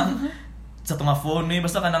ba kanang sa tunga phone ni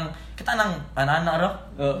basta kanang kita nang ana ra.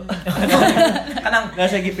 Kanang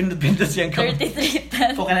nasa gipindot-pindot siyang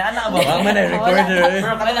 3310. po kanang ana ba? Wala man na recorder.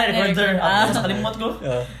 Pero kanang na recorder. Ako sa kalimot ko.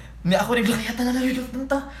 Yeah. Ni ako ni glakayata na lang yung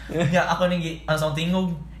punta. Ya ako ni ang sa tingog.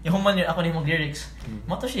 Yung human yun ako ni mag lyrics.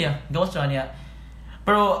 Mo to siya. Ghost siya niya.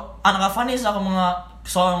 Pero ang naka-funny sa akong mga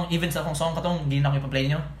song, even sa akong song katong hindi na ko ipa-play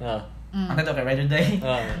nyo. Ang kato kay Rider Day.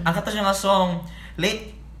 Ang kato siya nga song,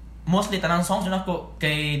 late, mostly tanang songs yun ako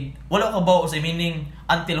kay wala ko kabaw sa meaning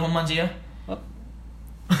until human siya.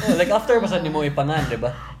 Like after basta nimo ipangan, di ba?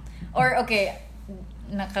 Or okay,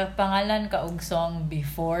 nakapangalan ka og song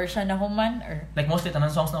before siya nahuman or Like mostly tanang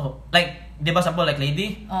songs na ko. Like, di ba sample like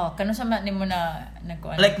Lady? kano sa nimo na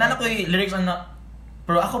nagkuan? Like nana ko yung lyrics na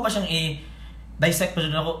pero ako pa siyang dissect pa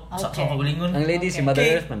dyan ako sa kagulingon. Ang lady si Mother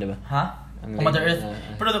Earth man, di ba? Ha? Ang Ang Mother lady, Earth.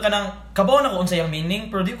 Pero doon ka nang, kabaw na ko unsay ang meaning,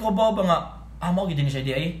 pero di ko kabaw ba nga, mao gid ni siya di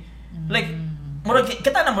ay. Like, murag,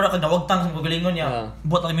 kita na murag kag nawagtang sa kagulingon niya,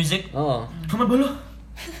 buhat ang music. Oo. Kamay balo.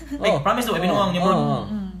 Like, promise to, binuang niya murag. Oo.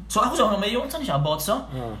 So ako sa may yung, saan siya about sa?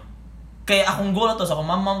 Kaya akong goal to, sa akong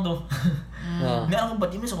mamang to. Hindi ako, ba't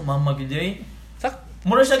yun sa akong mamang gid ay?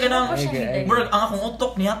 Murag siya ganang, murag, ang akong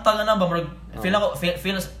utok, niyata na ba, murag,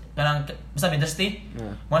 feel kanang basta may dusty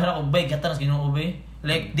mo na ko bay gatan sa Ginoo bay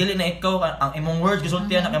like dili na ikaw ang imong words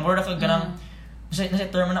gisultihan na kay mura ka ganang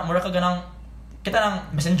nasa term na mura ka ganang kita nang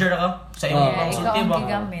messenger ka sa imong sulti ba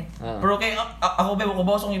pero kay ako bay ko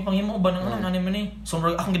ba song ipanghimo ba nang ano man ni so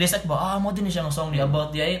mura akong gidesect ba mo din siya ng song ni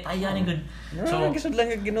about di ay taya ni good so gisud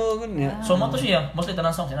lang kag Ginoo gun niya so mo to siya mostly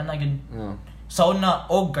tanang song sina na good sa una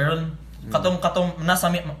og karon katong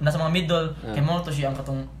nasa mga middle kay mo to siya ang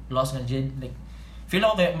katong lost nga jid like feel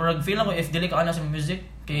ako if dili ka ana sa music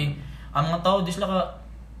kay ang mga tao dis la ka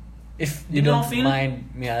if you don't mind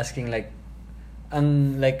me asking like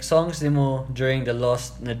ang like songs nimo during the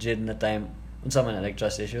lost na jid na time unsa man like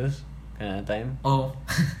trust issues kana time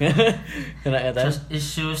kana time trust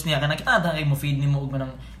issues niya kana kita dahil mo feed nimo og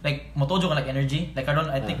manang like mo tojo ka like energy like karon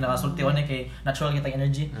I think nakasulti ni kay natural kita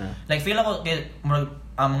energy like feel ako kay murag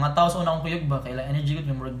ang mga tao sa una kong kuyog ba kay like energy gud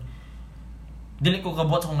murag dili ko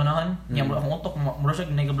kabuhat sa kong ganahan niya mura akong utok mura siya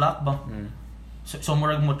ginay black ba so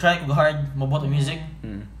mura mo try ko hard mo buhat ang music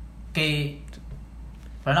kay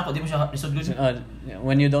para nako di mo siya lisod good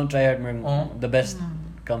when you don't try hard the best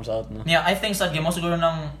comes out no yeah I think sa game mo siguro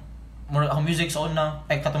nang mura akong music sa una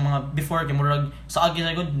ay katong mga before kay mura sa agi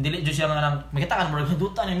sa good dili jud siya nga nang makita ka mura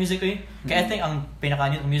duta ni music kay I think ang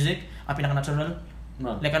pinaka-new music ang pinaka-natural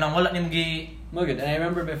like kanang wala nimo gi good. And I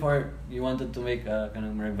remember before you wanted to make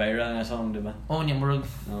kanang more viral na song, di ba? Niya murag.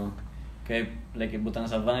 Kay like ibutang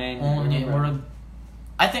sa Vine. Niya murag.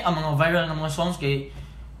 I think ang mga viral na mga songs kay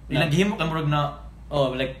ilang gihimo kay murag na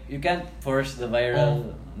like you can't force the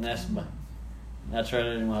viralness ba?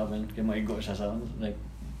 Naturally mo happen kay maigo siya sound like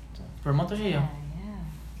pero mo to siya.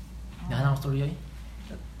 Dahan ang storya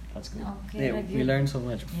That's good. Okay, we learned so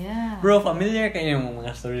much. Yeah. Bro, familiar kayo yung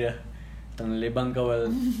mga storya? Itong libang kawal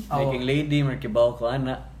making lady markibaw ko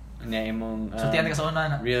ana niya imong so tiyan ka sa una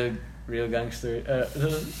na real gangster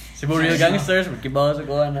Cebu real gangsters markibaw sa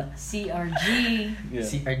ko ana CRG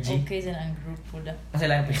CRG okay sa ang group po da kasi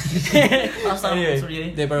lang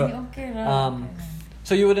sorry pero okay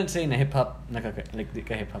so you wouldn't say na hip hop like di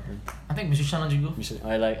ka hip hop I think musician lang jigo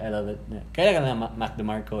I love it kaya ka na Mac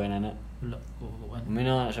DeMarco and ana wala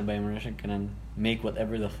umino siya ba mo siya kanang make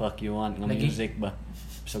whatever the fuck you want ng music ba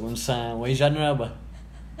sa kung sa way genre ba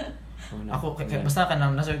ako basta ka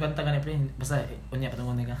nang nasa kanta ka ni pre basta unya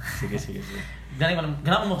patungon ka sige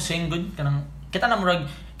ganang mo sing good kanang kita na murag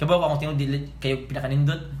kabaw ako tinud dili kayo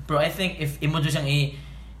pinakanindot pero I think if imo jud siyang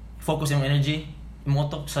i-focus yung energy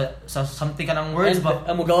imotok sa something kanang words ba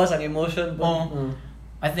amo gawas ang emotion ba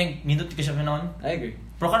I think nindot ka siya kanon I agree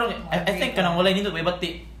pero karon I think kanang wala nindot ba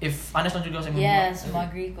bati if honest lang jud ka sa imo yes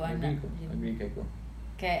agree ko ana agree kay ko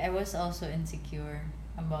kay I was also insecure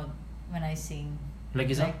about when I sing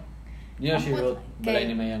like isa yeah she wrote balay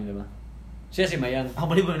ni Mayang diba siya si Mayang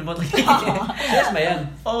ako bali ba ni bot siya si Mayang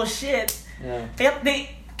oh shit yeah kaya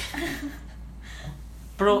di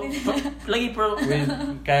pro lagi pro with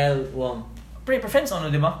Kyle Wong friends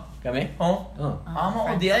ano di ba kami mo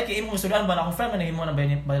di ay kay imo gustuhan ba na akong friend na himo na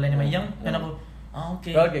balay ni Mayang kana ko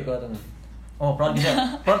okay proud kay ko ato proud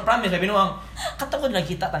siya promise labi nuang katagod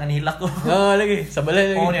nakita tangan hilak ko lagi sa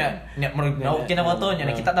balay lagi niya murag okay na to niya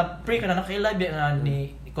nakita ta pre kana nakilab na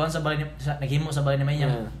ni kuan sa balay ni naghimo sa balay ni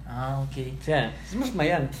Mayang okay siya mas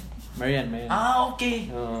Mayang Marian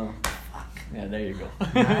okay fuck yeah there you go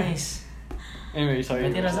nice anyway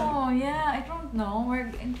sorry yeah I don't know we're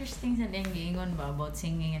interesting sa dingingon ba about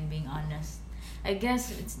singing and being honest I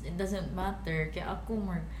guess it doesn't matter kaya ako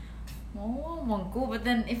more mangko but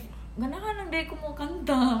then if ganahan lang day ko mo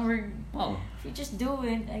kanta or Oh. if you just do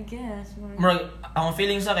it, I guess. Murag, ang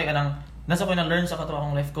feeling sa kay kanang nasa ko na-learn sa kato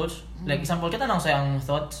akong life coach. Like, example, kita nang sa ang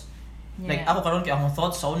thoughts. Like, ako karon kay akong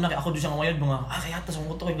thoughts, sa una kay ako doon siya ngayon, mga, kaya ito, sa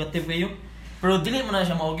muto, negative kayo. Pero dili mo na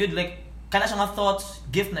siya maugid. Like, kana siya nga thoughts,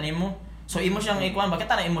 gift na nimo. So, imo siyang ikuan, bakit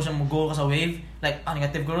na imo siyang mag-go ka sa wave? Like,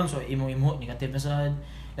 negative ko ron, so imo, negative na sad.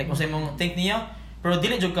 Like, kung sa imong think niya, pero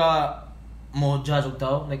dili jud ka mo judge og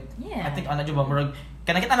tao. Like, I think, ano jud ba, murag,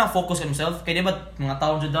 kana kita nang focus on himself. Kaya di ba, mga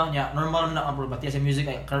tao jud daw niya, normal na ang batiya sa music.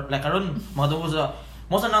 Like, karon mga tungkol sa,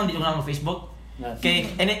 most na hindi ko na Facebook. Okay,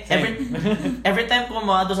 and every time ko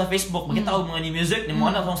maado sa Facebook, makita ko mga ni music, ni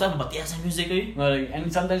mga anak sa batiya sa music eh. And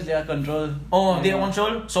sometimes they are control. Oh, they are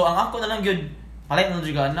control. So ang ako na lang gyud, palit na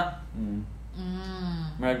jud ana.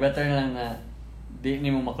 Marag better na lang na di ni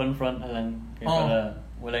mo ma-confront na lang kaya para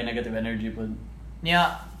wala yung negative energy po.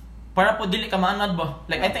 Niya, para po dili ka maanad ba?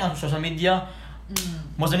 Like I think ang social media,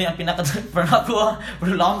 most ni ang pinaka para ako,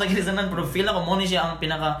 pero lang ta gid sanan, pero feel ako mo ni siya ang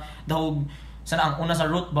pinaka dahog sana ang una sa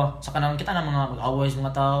root ba sa kanang kita na mga mag-away sa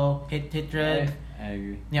mga tao, hatred. I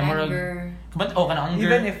agree. Niya murag kanang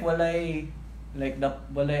anger. Even if walay like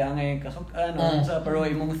walay angay kasukan sa pero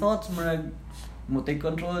imong thoughts murag mo take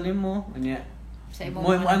control nimo anya.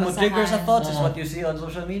 Mo trigger sa thoughts is what you see on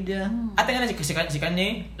social media. Ate nga si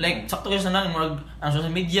Kanye, like sakto kasi sanan murag ang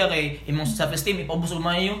social media kay imong self-esteem ipaubos og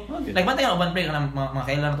maayo. Like bantay ka uban pre kanang mga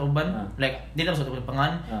kailan to uban. Like di lang sa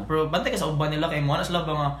pangan, pero bantay ka sa uban nila kay mo na sila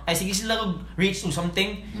ba nga ay sige sila og reach to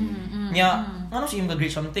something. Nya ano si imong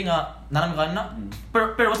reach something nga nanam ka na.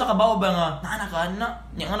 Pero basta ka ba nga nana ka na.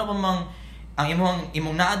 Nya ano pa mang ang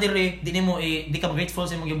imong naa diri di nimo di ka grateful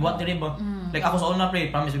sa imong gibuhat diri ba. Like ako sa una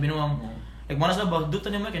pre promise binuwang like mana sa ba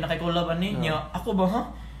duto nimo kay nakay-collab ani niya ako ba ha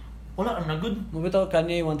wala na good mo bitaw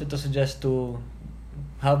Kanye wanted to suggest to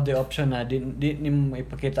have the option na di nimo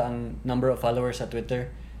ipakita ang number of followers sa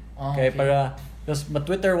Twitter kay para but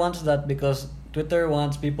Twitter wants that because Twitter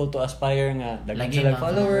wants people to aspire nga daghan sila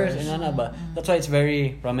followers and ana ba that's why it's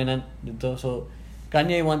very prominent dito so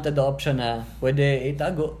Kanye wanted the option na pwede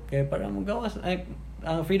itago kay para mo gawas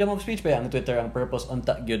ang freedom of speech pa ang Twitter ang purpose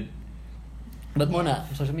unta gyud. But muna,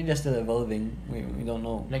 social media is still evolving. We don't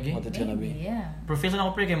know what it's gonna be. Yeah. Professor na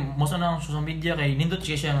ko pre kay most na ang social media kay nindot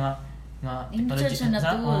siya nga technology siya na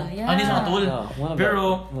tool. Hindi siya na tool.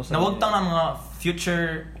 Pero the nawagtang na mga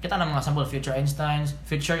future kita na mga sample future Einsteins,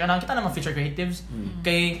 future kita na mga future creatives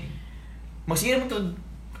kay magsiguro mo to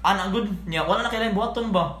ana good niya wala na kailan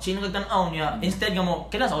buhaton ba sino nagtan-aw niya instead nga mo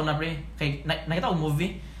kila sa una pre kay nakita ko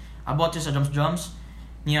movie about sa drums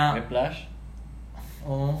niya Flash.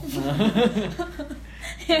 Oh.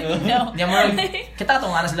 Niya mo kita tong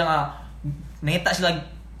ana sila nga nangita sila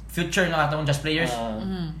future nga atong jazz players.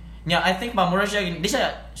 Niya I think ba mura siya di siya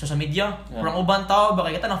social media, pero ang uban tao ba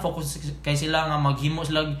kay kita nang focus kay sila nga maghimo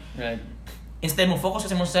sila. Right. Instead mo focus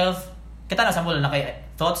sa self. Kita na sample na kay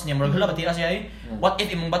thoughts niya mura batira siya eh. What if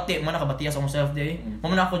imong bati mo nakabatiya sa self di? Mo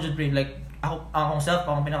na ako jud pre like ako akong self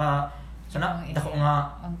akong pinaka sana dako nga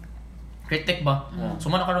critic ba? So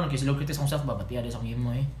man karon kay sila critic sa self ba batiya di sa akong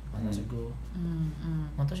himo eh. Ano siguro.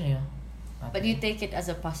 Mato siya. But you take it as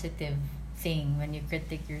a positive thing when you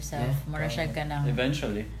critic yourself. Mura siya kanang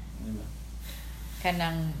Eventually. Diba?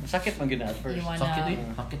 Kanang sakit man gina at first. Sakit eh.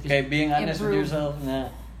 Sakit Kay being honest with yourself na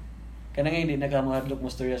kanang hindi nagkamahadlok mo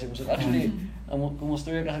storya sa yourself. Actually, kung mo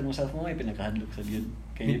storya ka sa yourself mo ay pinakahadlok sa gyud.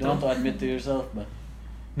 Kay you don't want to admit to yourself ba.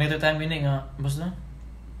 Next time ini nga basta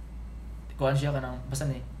kuan siya kanang basta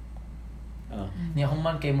ni niya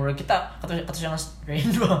human kay mura kita kato siya nga strain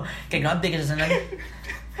ba kay grabe kasi sa nan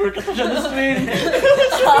kato siya nga strain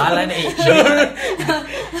ala na sure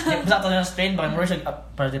basta kato siya strain ba mura siya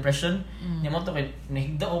para depression niya mo to kay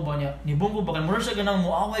nahigda o ba niya ni bunggo ba kay mura siya ganang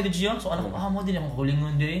muaway gud siya so ano ko mo din akong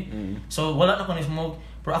kulingon diri so wala na ko ni smoke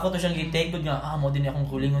pero ako to siyang gi-take good nga mo din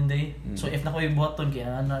akong kulingon diri so if na ko ibuhaton kay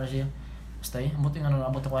ana siya basta amo ting ano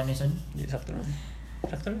abot ko ani sad sakto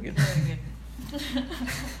na good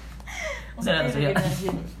Sana siya.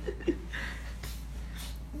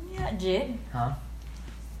 Yeah, Jid. Huh?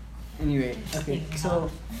 Anyway, okay. So,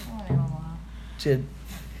 Jid.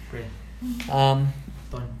 Pre. Ton.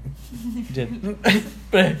 Jid.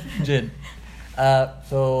 Jid.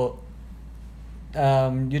 So,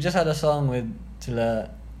 you just had a song with sila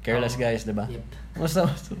Careless Guys, diba? Yep. Musta?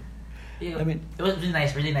 Yeah. I mean, it was really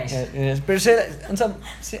nice, really nice. Yes, pero sila,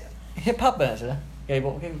 hip-hop ba na sila? Kay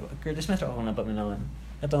Curtis Metro ako napaminawan.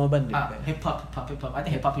 Ito mga band, hip-hop. I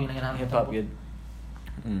think hip-hop yung nangyayari. Hip-hop, good.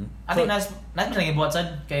 I think nas lang ibuhat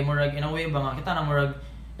sad kay murag in a way ba nga kita na murag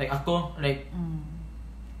like ako like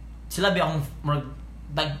sila bi akong murag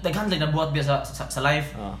daghan like nabuhat biya sa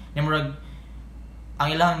life. Nya murag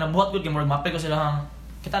ang ilang nabuhat gud kay murag mapil ko sila hang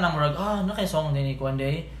kita na murag na kay song din ni kuan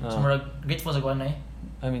day. So murag grateful sa kuan na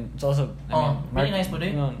I mean, it's also, really nice po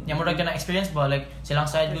din. Yung murag ka na experience ba, like, silang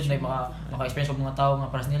side goods, like, maka-experience ko mga tao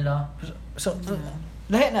nga para sa nila. So,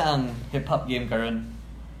 lahat na ang hip-hop game karon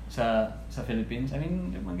sa Philippines. I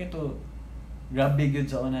mean, mga ito, grabe good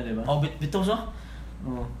sa una, di ba? Bitaw sa?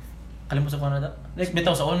 Oo. Kalimut sa kuan na da? Like,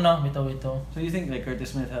 bitaw sa una, bitaw. So, you think, like,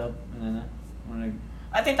 Curtis Smith helped?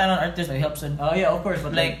 I think tanan artist helps it. Oh, yeah, of course.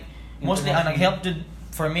 But like, mostly, ang nag-help jud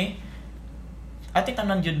for me, I think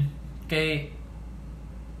tanan jud kay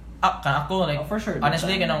kan ako like for sure,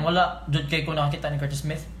 honestly kanang wala jud kay ko nakakita ni Curtis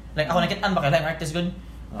Smith, like ako nakita-an ba kay lain artist good,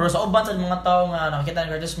 pero sa uban sa mga tao nga nakakita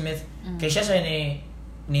ni Curtis Smith kay siya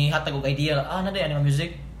ni hatag og idea na day ani nga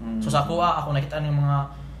music. So sa ako nakita ni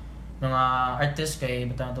mga artist kay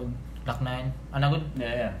bitaw to Black 9 ana good.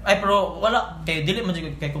 Yeah. Ay pero wala kay dili man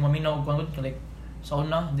jud kay ko maminaw og good like sa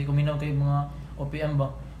una di ko minaw kay mga OPM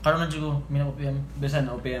ba karon na jud ko minaw OPM bisan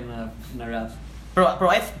OPM na rap.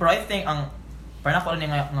 Pero I think ang para na ko lang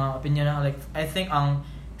nga opinion na like I think ang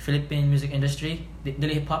Philippine music industry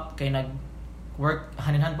dili hip hop kay nag work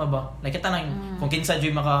hand-in-hand pa ba like kita nang kung kinsa joy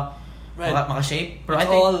maka shape pero I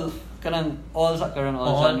think all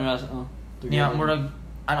genres niya murag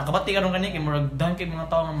kabati karon kani kay murag dahil kay mga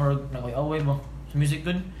tao nga murag nag-away ba sa music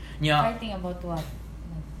good niya fighting about what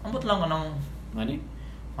ambot lang kanang money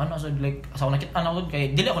so like sa ako nakita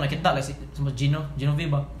kay dili ako nakita like si Gino V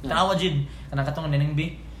ba tanawa jid kanang katong Neneng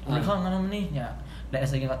B like nga naman ni nya like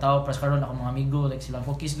sa mga tao press karon ako mga amigo like silang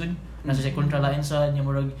focus good nasa sa kontra lain sa nya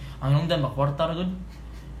murag ang nungdan makwarta ra good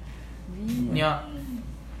nya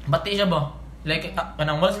bati siya ba like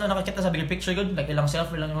kanang wala sila nakakita sa bigger picture good like ilang self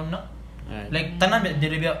ilang yun na like tanan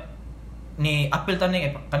dili ba ni appeal tani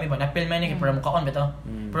kami ba appeal man ni para mukaon bitaw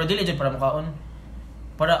pero dili jud para mukaon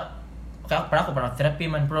para ako para therapy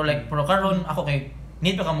man pero karon ako kay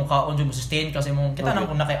need pa ka mukaon jud mo sustain kasi mo kita nang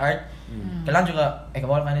kun na kay art kailangan jud ka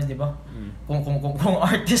kabawal kanis di ba kung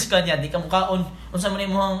artist ka niya di ka mukaon unsa man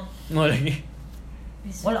imong mo lagi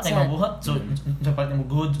wala kay mabuhat so dapat mo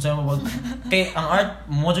good sa mo kay ang art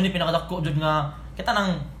mo jud ni pinakadako jud nga kita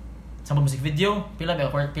nang sa music video pila ba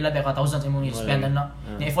ka thousands imong spend na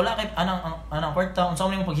if wala kay anang kwarta unsa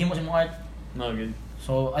man imong paghimo sa imong art no good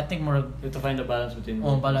so I think more you have to find the balance between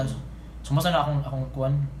balance so mas na akong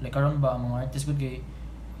kuan like karon ba ang mga artist good kay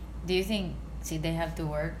do you think they have to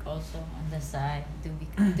work also on the side to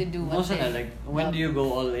do what most they like when do you go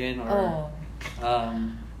all in or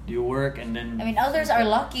do you work and then I mean others are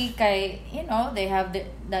lucky kay they have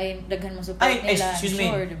daghan mo support nila excuse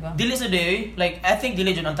me diba? Dili sa day like I think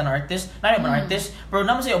dili jud ang tanan artist na man artist pero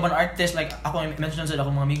naman sa uban artist like ako mention sa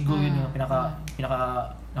akong mga amigo yun yung pinaka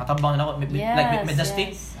nakatabang na ako like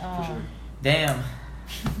Medasti for sure damn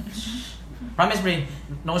promise bro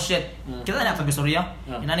no shit kita na pag-istorya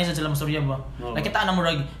inani sila mastorya ba like kita na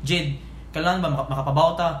murag Jade kailan ba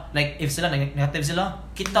makapabaw ta like if sila negative sila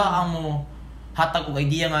kita ang mo hatag og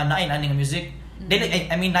idea nga nain ani nga music dili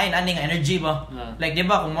I mean nain ani nga energy ba like di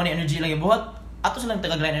ba kung mo ni energy lang ibuhat ato silang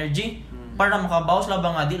tagaglan energy para makabaw sila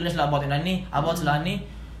ba nga dili sila about inani about sila ani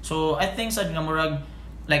so I think sad nga murag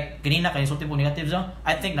like kanina kay insulting po negatives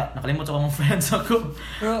I think nakalimot sa mga friends ako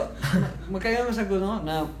pero magkaya mo sagot no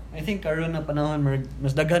na I think karon na panahon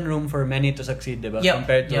mas daghan room for many to succeed diba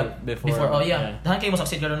compared to before dahan kay mo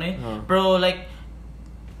succeed karon pero like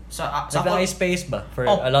sa ako space ba for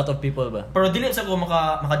a lot of people ba pero dili sa ko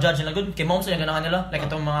maka-judge na good kay mo sa ganahan nila like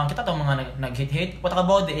itong mga kita tong mga nag-hate what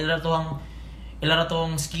about the ilara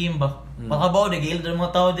tong scheme ba what about the gilid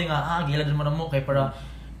mga tao di nga gilid mo na mo kay para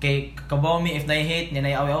kay kabaw mi if na hate ni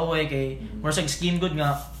na away kay more sa scheme good nga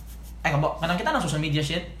ay kabaw kanang kita na social media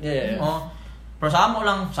shit pero sa amo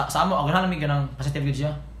lang sa amo ganahan mi ganang positive good siya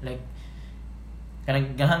like kanang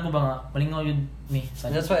ganahan ko ba nga malingaw yun ni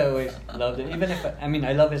that's why I always loved it even if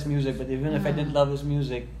I love his music but even if I didn't love his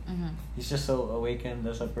music he's just so awakened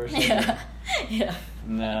as a person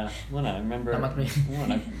na I remember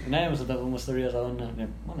na was the almost story as on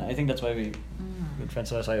I think that's why we good friends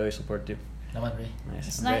so that's why I always support you.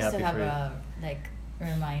 Nice. It's nice to have a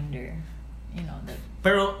reminder, that.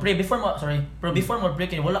 Pero before mo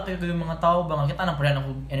break wala kayo mga tao ba nga kita nang pareha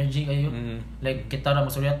ng energy kayo. Like kita ra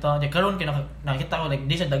masuryata. Di karon kay nakita ko like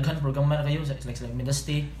di siya daghan programa na kayo like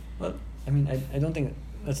Medasti. Well, I mean I don't think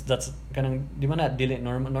that's kanang di man na dili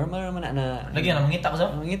normal naman na lagi na mangita ko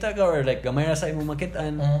sa mangita ka or like gamay ra sa imong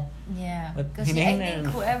makitaan because I think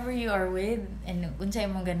whoever you are with and unsay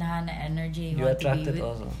imong ganahan na energy you attract it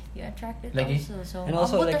also lagi. Also so and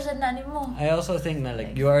also like mo. I also think na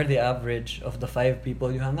like you are the average of the 5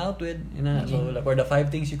 people you hang out with so like or the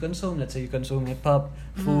 5 things you consume. Let's say you consume hip hop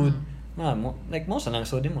food like most na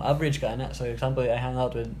so di mo average ka ana so example I hang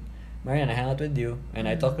out with Marian, I hang out with you and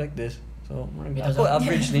I talk like this. So, Ito ako sa-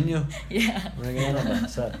 average ninyo. Yeah. Ganyan na ba?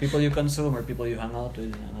 Sa people you consume or people you hang out with.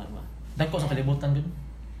 Dagko sa kalibutan gud.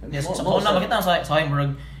 Yes, Mo- sa mo- una makita sa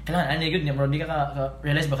murag kailangan ani gud niya murag di ka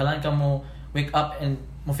realize ba kailangan ka mo wake up and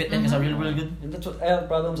mo fit in ka sa real world gud. And that's what I have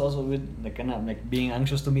problems also with like being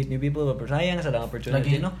anxious to meet new people but sayang sa dang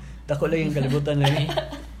opportunity Lagi. no. Dako lang yung kalibutan lagi.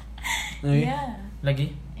 Okay? Yeah.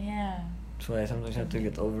 Lagi. Yeah. So I sometimes have to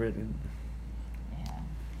get over it. Yeah.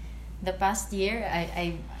 The past year, I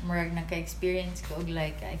murag naka-experience ko og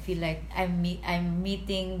like I feel like I'm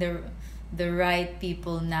meeting the right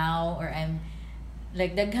people now, or I'm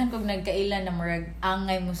like daghan kog nagkailan na murag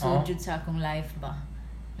angay mo sujud sa akong life ba.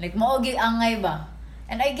 Like maogi angay ba.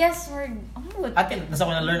 And I guess murag Atin nasa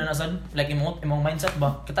ko na learn na sad like imong mindset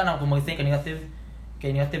ba. Kita na kung mag-think ka negative.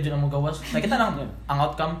 Kay negative jud ang mo gawas. Like kita na ang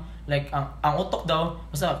outcome like ang utok daw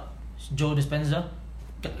basta Joe Dispenza.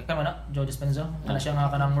 Kama na Joe Dispenza. Kana siya nga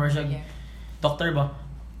kanang murag doctor ba?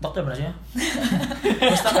 Doctor ba na siya?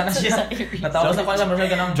 Basta ka na siya. Natawa sa kanya murag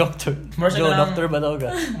ka ng Doctor. Murag Joe, ka ng doctor ba daw ka?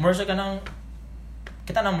 murag ka ng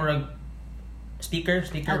kita na murag speaker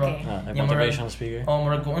ba? Okay. Yung Motivational murag- speaker. Oh,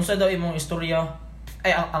 murag kung unsa daw imong istorya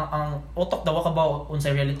ay ang utok daw ka ba unsa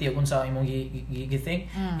reality o unsa imong gi-think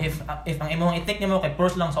if ang imong i-think nimo kay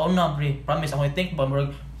pros lang sa una pre promise ako i-think ba murag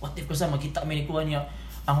what if ko sa magkita mi ni kuha niya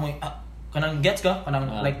ang kanang gets ka kanang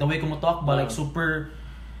like the way ko mo talk ba like super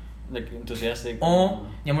Like enthusiastic.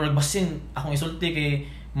 nya murag basin akong isulti kay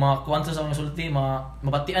mga kuwansa sa akong isulti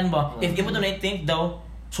mabatian ba if imo to na i-think daw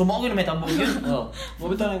so mao gyud may tabo yun. Mo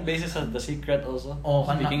bitaw ang basis sa The Secret also.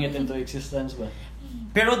 Kana. Speaking it into existence ba.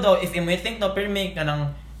 Pero daw, if you may think daw, pero may kanang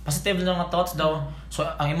positive lang nga thoughts daw, so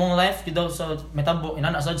ang imong life, daw sa metabo,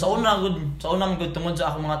 inana, sa una good, tungod sa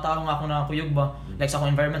akong mga tao nga ako nakakuyog ba, like sa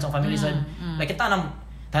akong environment, sa akong family side, like kita nang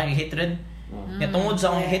tayong hatred, nga tungod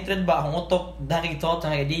sa akong hatred ba, akong utok, dahil thoughts,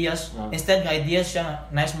 ang ideas, instead nga ideas siya,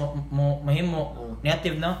 nice mahimo,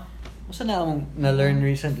 negative na, Masa na akong na-learn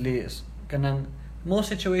recently is kanang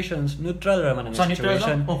most situations, neutral raman ang So, neutral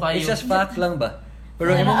situation. lang? O kayo? It's just fact lang ba?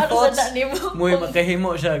 Pero Ano, imong ano thoughts, sa nimo? mo makahimo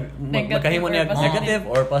siya, Negative makahimo or niya positive? negative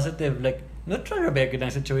or positive. Like, neutral ra ba yung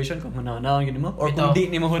situation kung hunahunahon gini mo? Or kung Bitaw. di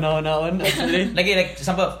ni mo hunahunahon actually? lagi like,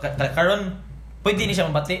 example, karon pwede ni siya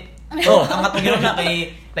mabati, Oh. ang atong ginawa na kay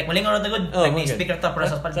like malingaw ra tagod Oh, like may okay. speaker ta para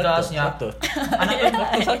sa podcast niya Sakto. ano yun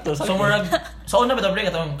Sakto. so murag so una ba daw break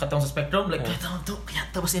katong sa spectrum like katong to kaya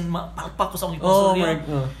tabasin mapalpak ko sa akong Oh, ipasulya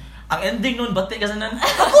my. ang ending nun bati ka sanan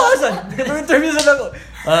Ako, asan? Ito interview sa ako.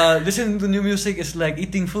 Listening to new music is like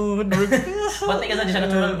eating food. bati ka sa di siya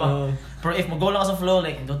natural ba Oh. pero if mag-go lang ka sa flow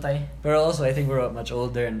like indutay Pero also, I think we're much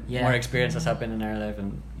older and Yeah. more experience has happened in our life,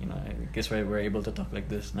 and I guess we're able to talk like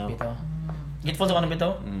this now. bitaw gitful sa kanang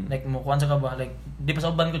bitaw like mo kuan sa ka ba like di pa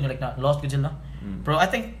sa uban ko like na lost ko sila pero I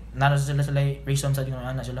think nana sila reason sa dingon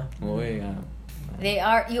ana sila Okay,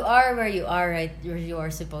 you are where you are, right? Where you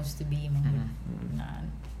are supposed to be.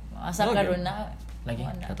 Asa Okay. karon na. Lagi.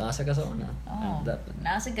 Wala. Katasa ka sa una. Oh, And that,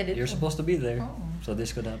 nasa ka dito. you're supposed to be there. Oh. So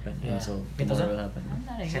this could happen. Yeah. And so Ito tomorrow sa- will happen.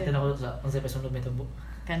 excited ako sa unsa pa sunod may tabo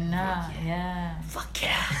Kana, yeah. fuck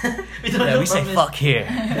yeah Yeah, we say fuck here.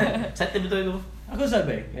 excited bitaw ko Ako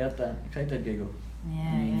sabi, yata, excited kayo.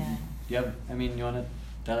 Yeah, yeah. You wanna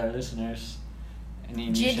tell our listeners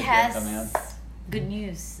any new Jid shit has coming out? good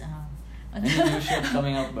news. Any new shit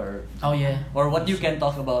coming out or oh yeah or what you can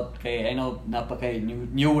talk about kay I know napa kay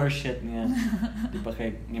newer shit niya. Di pa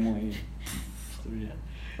kay nimo istorya.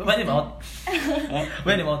 when him out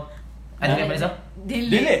when him out ano kaya pa isa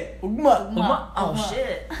Dili, ugma. oh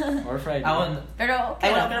shit Or Friday. Pero okay.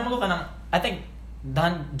 ay wala ka naman ko kanang I think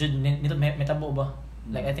dahan jud nito may tabo ba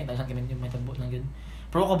like I think dahan kami may tabo lang gud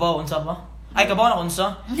pero ka ba unsa ba ay kabaw na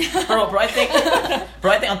unsa pero I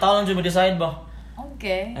think ang tao lang jud mo decide ba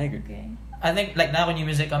Okay. I agree. Okay. I think like now new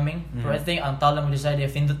music coming pero I think ang tao lang mo decide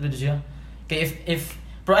if hindot mo siya kay if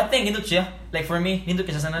pero I think hindot siya like for me hindot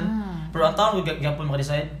ka sa sanan pero ang tao mo gapon mo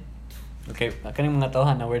decide Okay, kaning mga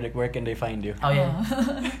tawhan na where can they find you? oh yeah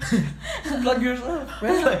Plug yourself.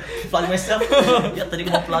 plug myself yeah tadi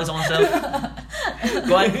ko mo plug sa myself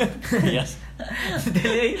go on Yes.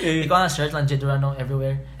 Dili. Ikaw na search lang Durano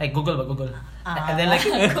everywhere. Ay Google ba Google. And then like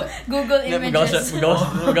Google images.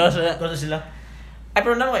 Google sila. Ay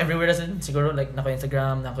pero na ako everywhere na sin. Siguro like na ko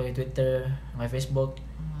Instagram, na ko Twitter, na ko Facebook,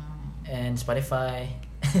 and Spotify,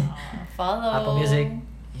 Follow. Apple Music.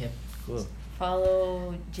 Yep. Cool.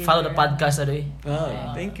 Follow Jid Follow the Durano. podcast na doy.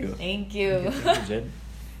 Thank you. Thank you. Thank you, Jed.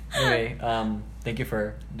 Anyway, thank you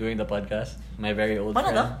for doing the podcast. My very old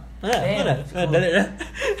Paano friend. na? Dali na.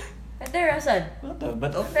 But Rasad.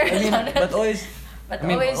 But always But I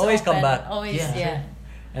mean, always come open. back. Always, Yeah. yeah.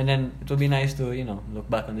 And then it will be nice to, look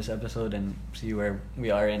back on this episode and see where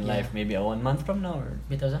we are in life, maybe 1 month from now or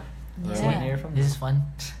Bitaw sa? 1 year from now. This is fun.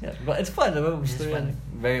 Yeah, but it's fun. This is fun.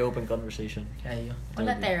 Very open conversation. Kayo.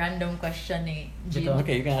 Wala tayo random question eh. Dito.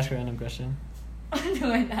 Okay, you can ask a random question.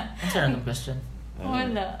 Wala. What's a random question?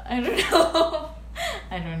 Wala. I don't know.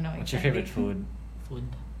 I don't know. What's your favorite food? Food.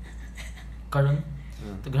 Karon?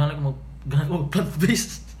 Ganahan ko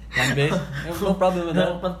plant-based. Plant-based? No problem with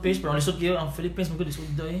that. Plant-based, pero lisod kayo. Ang Philippines, magod lisod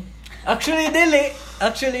daw eh. Actually, dili.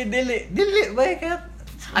 Dili, bakit?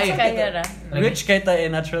 Ay, kaya ra. Rich kay tayo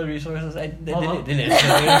in natural resources. Ay, dili.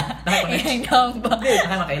 Ikaw ba?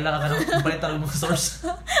 Nakakailangan ka ng balitan ng source.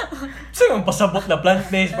 Saan yung pasabot na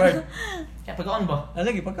plant-based part? Kaya pagkaon ba?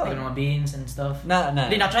 Lagi, pagkaon. Mga beans and stuff. Na.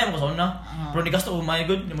 Hindi, na-try mo ko sa una. Pero hindi gasto ko may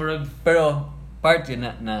good. Pero, part yun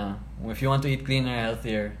na if you want to eat cleaner,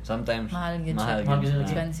 healthier, sometimes Mahal gid Mahal siya. gid siya.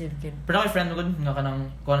 Expensive gid. Pero may friend mo good. Nga ka nang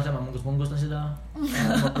kuha na sila, mamunggos-munggos na sila.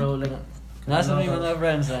 Pero like... Nasa may mga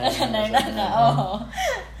friends na. Oo.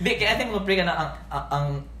 Di, kaya I think mo pre ka na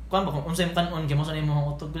ang kuha ba kung unsay mo kanon kay mo sa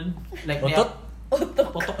imong utok good. Like Utot? Utok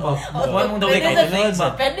ba? Kuha mong daway ka Pwede mo think ba?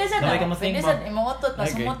 Pwede sa Daway ka mo na. think Pwede ba? sa imong utot na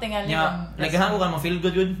Okay. sumot tingali. Nya, like gahan ko ka mo feel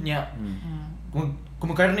good yun. Nya, kung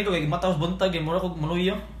magkarni ko kay mataos buntag kay mura ko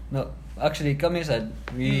maluyo. No, actually, kami said,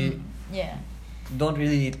 we Yeah. don't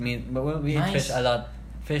really eat meat, but we eat Nice. fish a lot.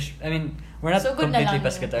 Fish, I mean, we're not So good na completely lang.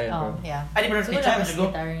 pescatarian, Oh, bro. yeah. Ay, di pero So ni good try na mo siguro.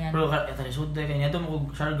 pescatarian. Pero kaya lisod kay niya to mo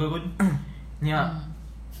shargo good. Nya,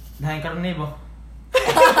 dahil karne ba?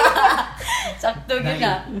 Sakto gid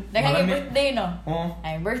na. Daghang Marami. birthday no. Oo.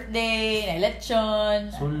 Ay birthday, ay lechon.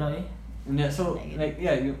 Sulay. Yeah, so, like,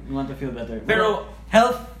 yeah, you want to feel better. Pero,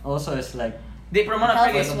 health also is like, di pero man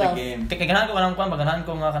Health pre is part of wealth. the game. kay ganahan ko kanang kuan ba ganahan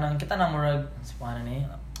ko nga kanang kita na murag sa paano ni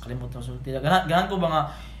kalimutan ko sulti. Ganahan ko ba nga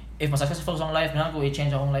if mas successful sa akong life, ganahan ko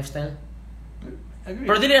i-change akong lifestyle. Agree.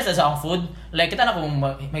 Pero dili na sa akong food. Like kita na kung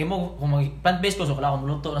may mo kung plant-based ko so kala akong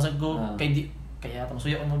muluto nasad ko kay di kaya ta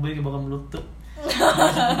masuyo ko mabuhay kay baka muluto.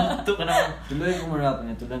 Muluto ka na. Tuloy ko marap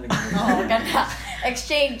niya, tuloy Oh, kana.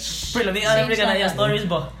 Exchange. Pero lami ano Exchange ka na lang. yung stories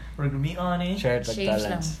ba? Pero gumian eh. Share tag Exchange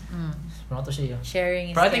lang. talents. Pero to siya. Sharing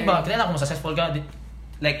is Pero I think ba caring. kailangan mo successful ka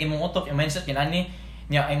like imong utok, yung mindset kinani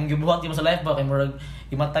niya ay mong gibuhat mo sa life ba kay murag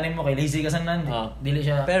imatanin mo kay lazy ka sanan. Dili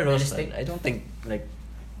siya Pero realistic. I don't think like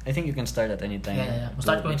I think you can start at any time. Yeah.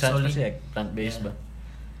 Start going Chance slowly. kasi like plant-based ba.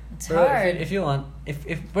 It's Pero hard. if you want, if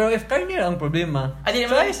carne ang problema, Ay, di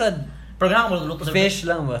try naman. sa Pero kailangan mo luto sa fish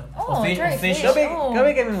lang ba? Oh, fish- try fish. fish. Oh.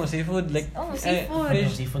 Kami mo seafood like Oh, seafood.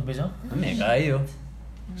 fish. seafood ba siya? Kami kayo.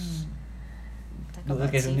 Taka Doon ba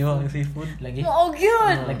kayo niyo ang seafood. Lagi. Oh,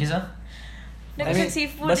 good. Lagi sa? Nagkasag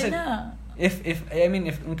seafood basta- din na. If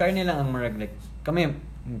ang karne lang ang murag like kami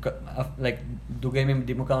like dugay mi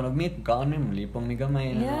di mo kaon og meat, kaon mi malipong mi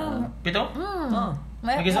gamay Yeah. na. Pito? Oh.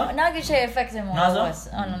 May Lagi sa? nagi siya effect sa mga Nasa? awas.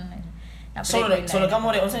 Ano na. So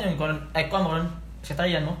kamo rin unsa yung ay kuan mo ron?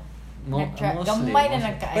 Vegetarian mo? Gamay na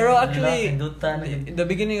nagkain. Pero actually, Pindutan. in the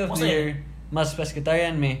beginning of the Basta year, mas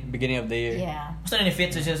pescatarian me beginning of the year. Yeah. Basta na ni fit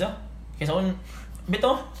siya sa? Kaysa un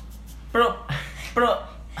bito. Pero pero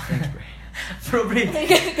pre.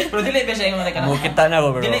 Pero dili ba siya yung like Mo kita na ba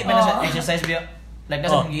bro? Dili ba na siya exercise biya? Like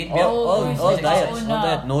nasa mong giit biya? all diet, una. all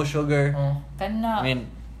diet, no sugar. Oh. Kana. I mean,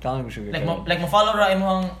 kaon ko sugar. Like mo follow ra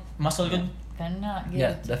imong muscle good. Kana.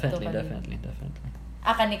 yeah, Guilt. definitely.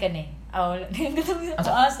 Kani.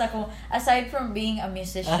 Ask ako, aside from being a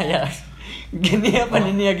musician, Yeah. Ganiya pa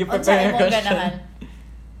niya unsa gi-prepare imong question. ganahan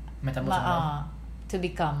Metabos mo. to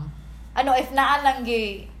become? Ano, if naa lang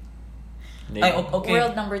gi Ay okay.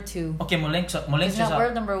 world number 2. Okay, mo link Kasi siya sa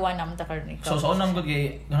world number 1 naman ta karon So sa unang good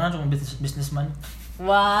kay ganahan ko businessman.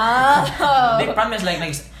 Wow! Di promise like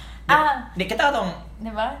di kita tong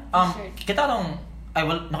Diba? Sure. kita tong ay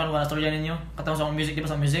well nakaluwa na storya ninyo katong sa akong music di ba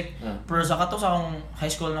sa music pero sa kato sa akong high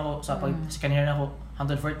school nako sa pag second year nako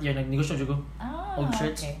hangtod fourth year nagnegosyo jud ko og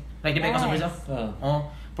shirts okay. like di ba ikaw sa Nice. bisa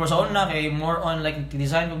pero sa una kay more on like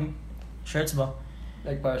design og shirts ba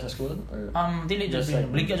Like para sa school or dili Just jud like-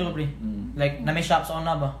 bligya jud ko pre Mm. like na may shop sa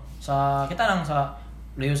una ba sa kita lang sa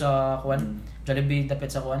layo sa kuan Jollibee dapit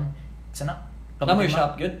sa kuan sana na mo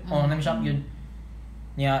shop good? na may shop yun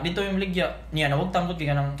niya dito yung ligya niya nawagtam gud kay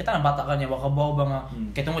kanang kita nang bata ka niya wa kabaw ba nga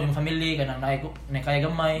kay tungod yung family kanang naay kaya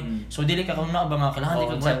gamay so dili ka kauna ba nga kailangan di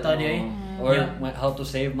ka kwarta di ay Or how to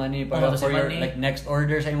save money How para to for save your money. like next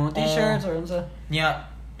order sa imong t-shirts or unsa. niya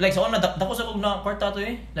like sa una dako sa kog na kwarta to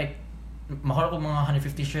eh like makuha ko mga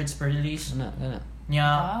 150 shirts per release Ana. niya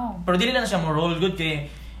Wow. pero dili na siya mo roll good kay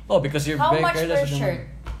Oh, because you're How very much careless per with the shirt?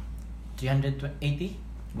 money.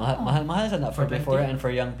 380 Mahal sa na for 420. before and for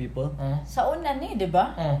young people. Sa una ni, di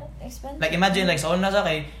ba? Oh. Expensive. Like imagine like sa una sa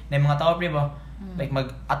kay na mga tao pre ba Like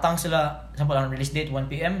mag-atang sila, example ang release date 1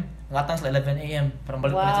 PM, mag-atang sila 11 AM, parang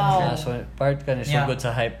balik sa Wow. mga So part ka ni sugod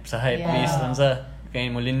sa hype Yeah. base lang sa kay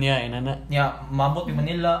mo linya inana. yeah, mabot ni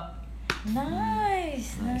Manila.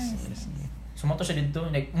 Nice. Sumato siya dito.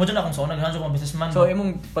 Like, mo dyan akong sauna, ganahan siya kong businessman. So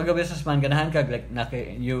imong pagka-businessman ganahan ka like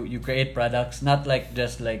you create products, not like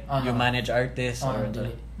just like you manage artists or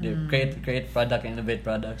dili. create product, innovate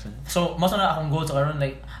products. So, mas na akong goal sa karon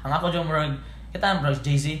like, ang ako dyan murag, kita ang murag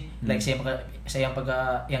Jay-Z, like sa iyang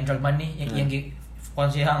yung drug money, yung kung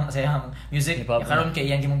siyang music, Hip-hop, karon kay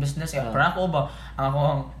iyang gimong business, para ako ba, ang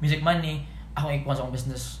akong music money, ako ikuha sa akong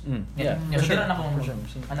business. Yeah, So, for sure. na akong, For sure.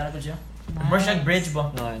 ano na ko siya? More siya bridge ba?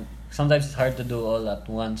 No, and sometimes it's hard to do all at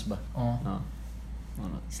once ba. Oo. No.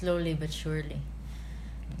 Slowly but surely.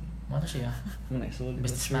 Ano siya? So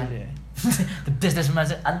Businessman. The businessman,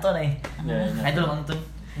 Anton eh. Yeah, Idol ko Anton.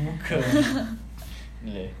 Mukha.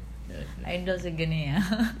 Yeah. Idol sa gani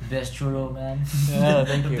Best churro, man. Yeah,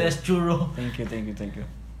 thank The you. best churro. Thank you.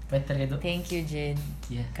 Better kayo. Thank you, Jid.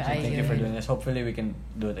 Yeah. Kaayo. Thank you for doing this. Hopefully we can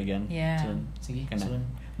do it again Yeah. soon. Sige, Kana. soon.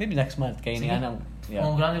 Maybe next month kay ni Sige. ana. Yeah.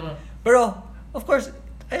 Oh, grabe ko. Pero of course,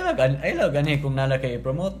 I love ani kung nala kay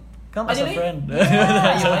promote. Come as a Really? friend.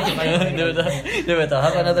 Ayaw. Diba to?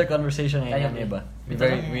 Have another conversation Ayaw. ngayon, iba.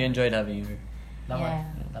 Ayaw. We enjoyed having you here. Laman.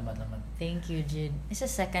 Yeah. Laman. Thank you, Jid. It's the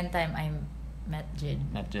second time I met Jid.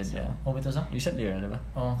 Not just, yeah. Oh, bito sa? Recently, diba?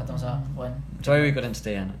 Oo, katong sa Juan. Sorry we couldn't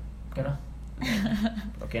stay, ano. Pero,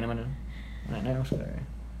 Okay naman, ano. Wala na yung scar.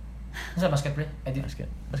 nasa basket pre? I did. Basket.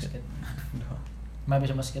 May ba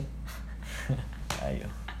siya basket? Ayo.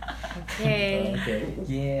 Okay. Okay.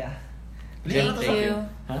 Yeah. Thank you.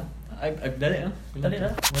 Huh? Dali, no? Dali na.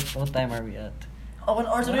 What time are we at? Oh, 1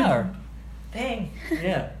 hour 1 hour. Dang.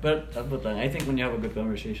 Yeah, but lang. I think when you have a good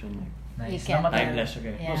conversation, like, You Nice. can- Salamat. timeless,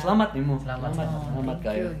 okay. Yeah. Oh, salamat ni mo. Salamat. Salamat Thank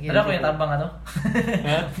kayo. you. Dala ko yung tabang ato.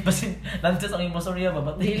 Ha? Basi, lantis ang imong storya ba?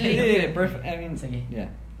 Ba't Dili. Perfect. I mean, Sige. yeah.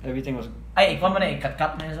 Everything was Ay, ikaw man na i-cut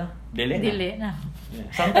na yun sa. dili. Dili na. Yeah.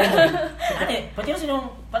 Sometimes Ay, pati yung sinong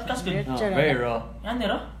podcast good. no, very raw. Yan,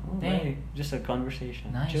 nero? Oh, very, just a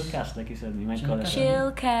conversation. Nice. Chillcast, like you said. You might call it.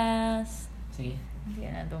 Chillcast. Sige. Hindi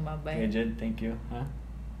na tumabay. Okay, Jed, thank you. Huh?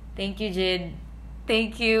 Thank you, Jid.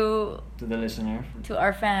 Thank you To the listener. to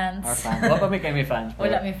our fans. Our fans. Wala pa may kami fans. pero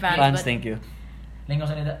Wala may fans, Fans, but- thank you. Lingaw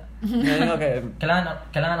sa nila. Yeah, okay.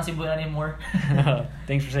 Kailangan ng Cebu na ni more.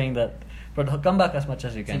 Thanks for saying that. But come back as much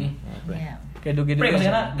as you can. Sige. Pre. Yeah. Okay, dugi Pre, kasi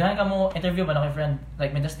ganahan ka mo interview ba na kay friend?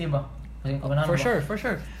 Like, may testy ba? Kasi kung ganahan For ba?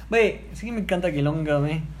 sure. Bay, sige magkanta Ilongga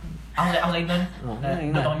may. Ang like nun. Oh,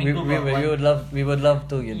 Doon ako mingo ba? we would love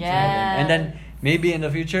to yun. Yeah. And then maybe in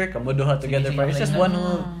the future kamuduha together Sige, pa. It's just sige. one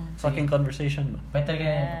whole fucking conversation ba. Better kaya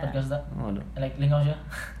Yeah. yung podcast na. Oh, no. Like, lingaw siya.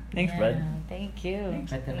 Thanks, Yeah, Brad. Thank you.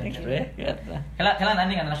 Better Thanks, lang. Brad. Yeah. Kailangan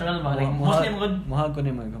ani ka, natural ba? Like, mostly mo good. Muhag ko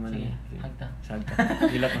ni mo kumain. Sige, hagta. Sagta.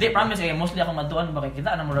 Ilap. Hindi, promise kayo, mostly ako matuan ba? Kaya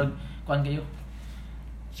kita na murag, kuhan kayo.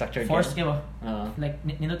 Structured. Forced kayo ba? Oo. Like,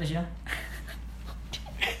 nindot na siya.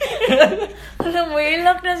 Alam mo,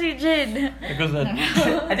 ilak na si Jid. Because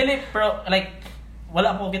Ay, dili, pero like,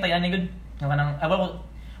 wala po kita yan good.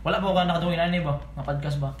 Wala po ka nakadungin ani ba? Nga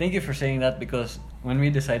podcast ba? thank you for saying that because when we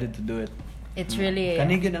decided to do it, It's really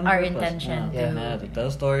kanigin ang our purpose. intention Yeah. to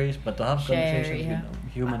tell stories, but to have Share, conversations yeah.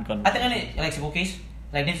 with human Ate conversations. nga like sa cookies,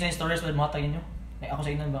 like dito sa stories with mga tayo nyo. Like ako sa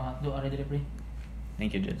inyo ba? Do are ready pre?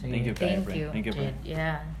 Thank you, Jed. Sige. Thank you, Kaya, Thank friend. you, Thank you, Jid. friend.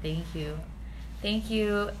 Yeah, thank you. Thank you,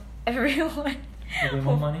 everyone Ito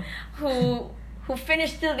yung money. who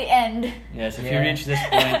finished till the end. Yes, if you Yeah. reach this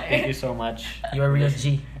point, thank you so much. You are real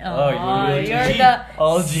G. Oh, you're G. the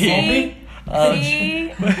All G. RG.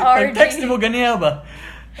 Text mo ganiya ba?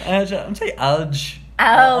 I'm saying Alj.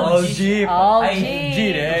 Alj. Ay, G,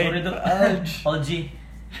 eh. Sorry to. Alj. All G.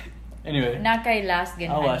 Anyway. Na kay last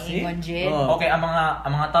Awa, see? ganhan ingon Jid. Oh. Okay, ang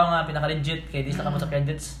mga tao nga pinaka-legit kay di sila ka mo sa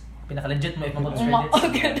credits. Pinaka-legit mo ipamot sa Uma-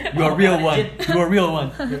 credits. You are real one. Legit. You are real one.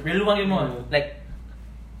 Real one yun mo. Like,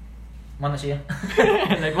 mana siya.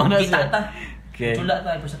 Like, mana siya. Kita ta. Okay. Tula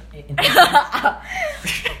ta.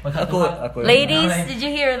 Ako. Ladies, did you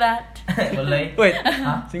hear that? Walay. Wait.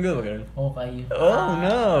 Ha? Single ba girl? Oo, kayo. Oh,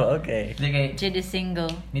 no. Okay. Hindi kay, Jid is single.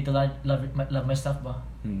 need to love my stuff ba?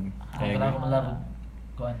 I Kailangan ko agree. malove.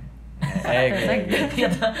 Kuhan. I agree.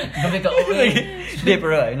 Gabi ka uwi. Hindi,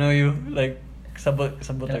 pero I know you. Like, sabot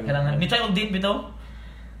ako. Kailangan. Ni try og date bitaw.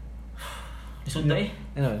 Isod na eh.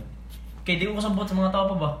 Ano? Kaya di ko kasabot sa mga tao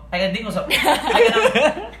pa ba? Ay, di ko sa... Ay,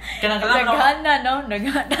 kailangan Naghana, no?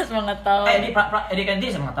 Naghana sa mga tao. Ay, di ka di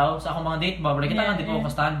sa mga tao. Sa akong mga date ba? Balik kita nga, di ko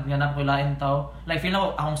kastand. Nga na ko lain tao. Like, feel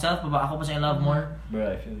ako, akong self ba? Ako pa siya love more.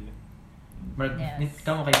 Bro, I feel you. Merg, Yes.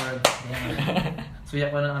 kamo kay Merg.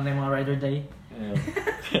 Suya ko na ang mga rider day. Yeah.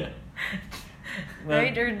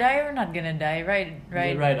 Ride or die, we're not gonna die.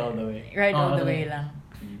 Ride all the way. Ride all the okay. way lang.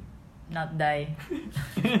 Not die.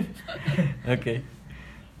 Okay.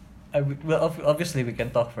 Obviously we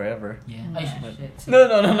can talk forever. Yeah. Mm. Ay, But- shit. No.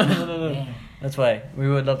 Yeah. That's why we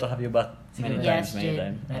would love to have you back many Yes, times, many Jid.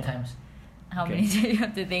 times. Many times. How Okay. many do you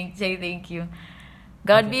have to say thank you?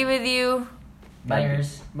 God be with you.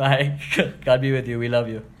 Buyers. Bye. God be with you. We love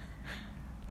you.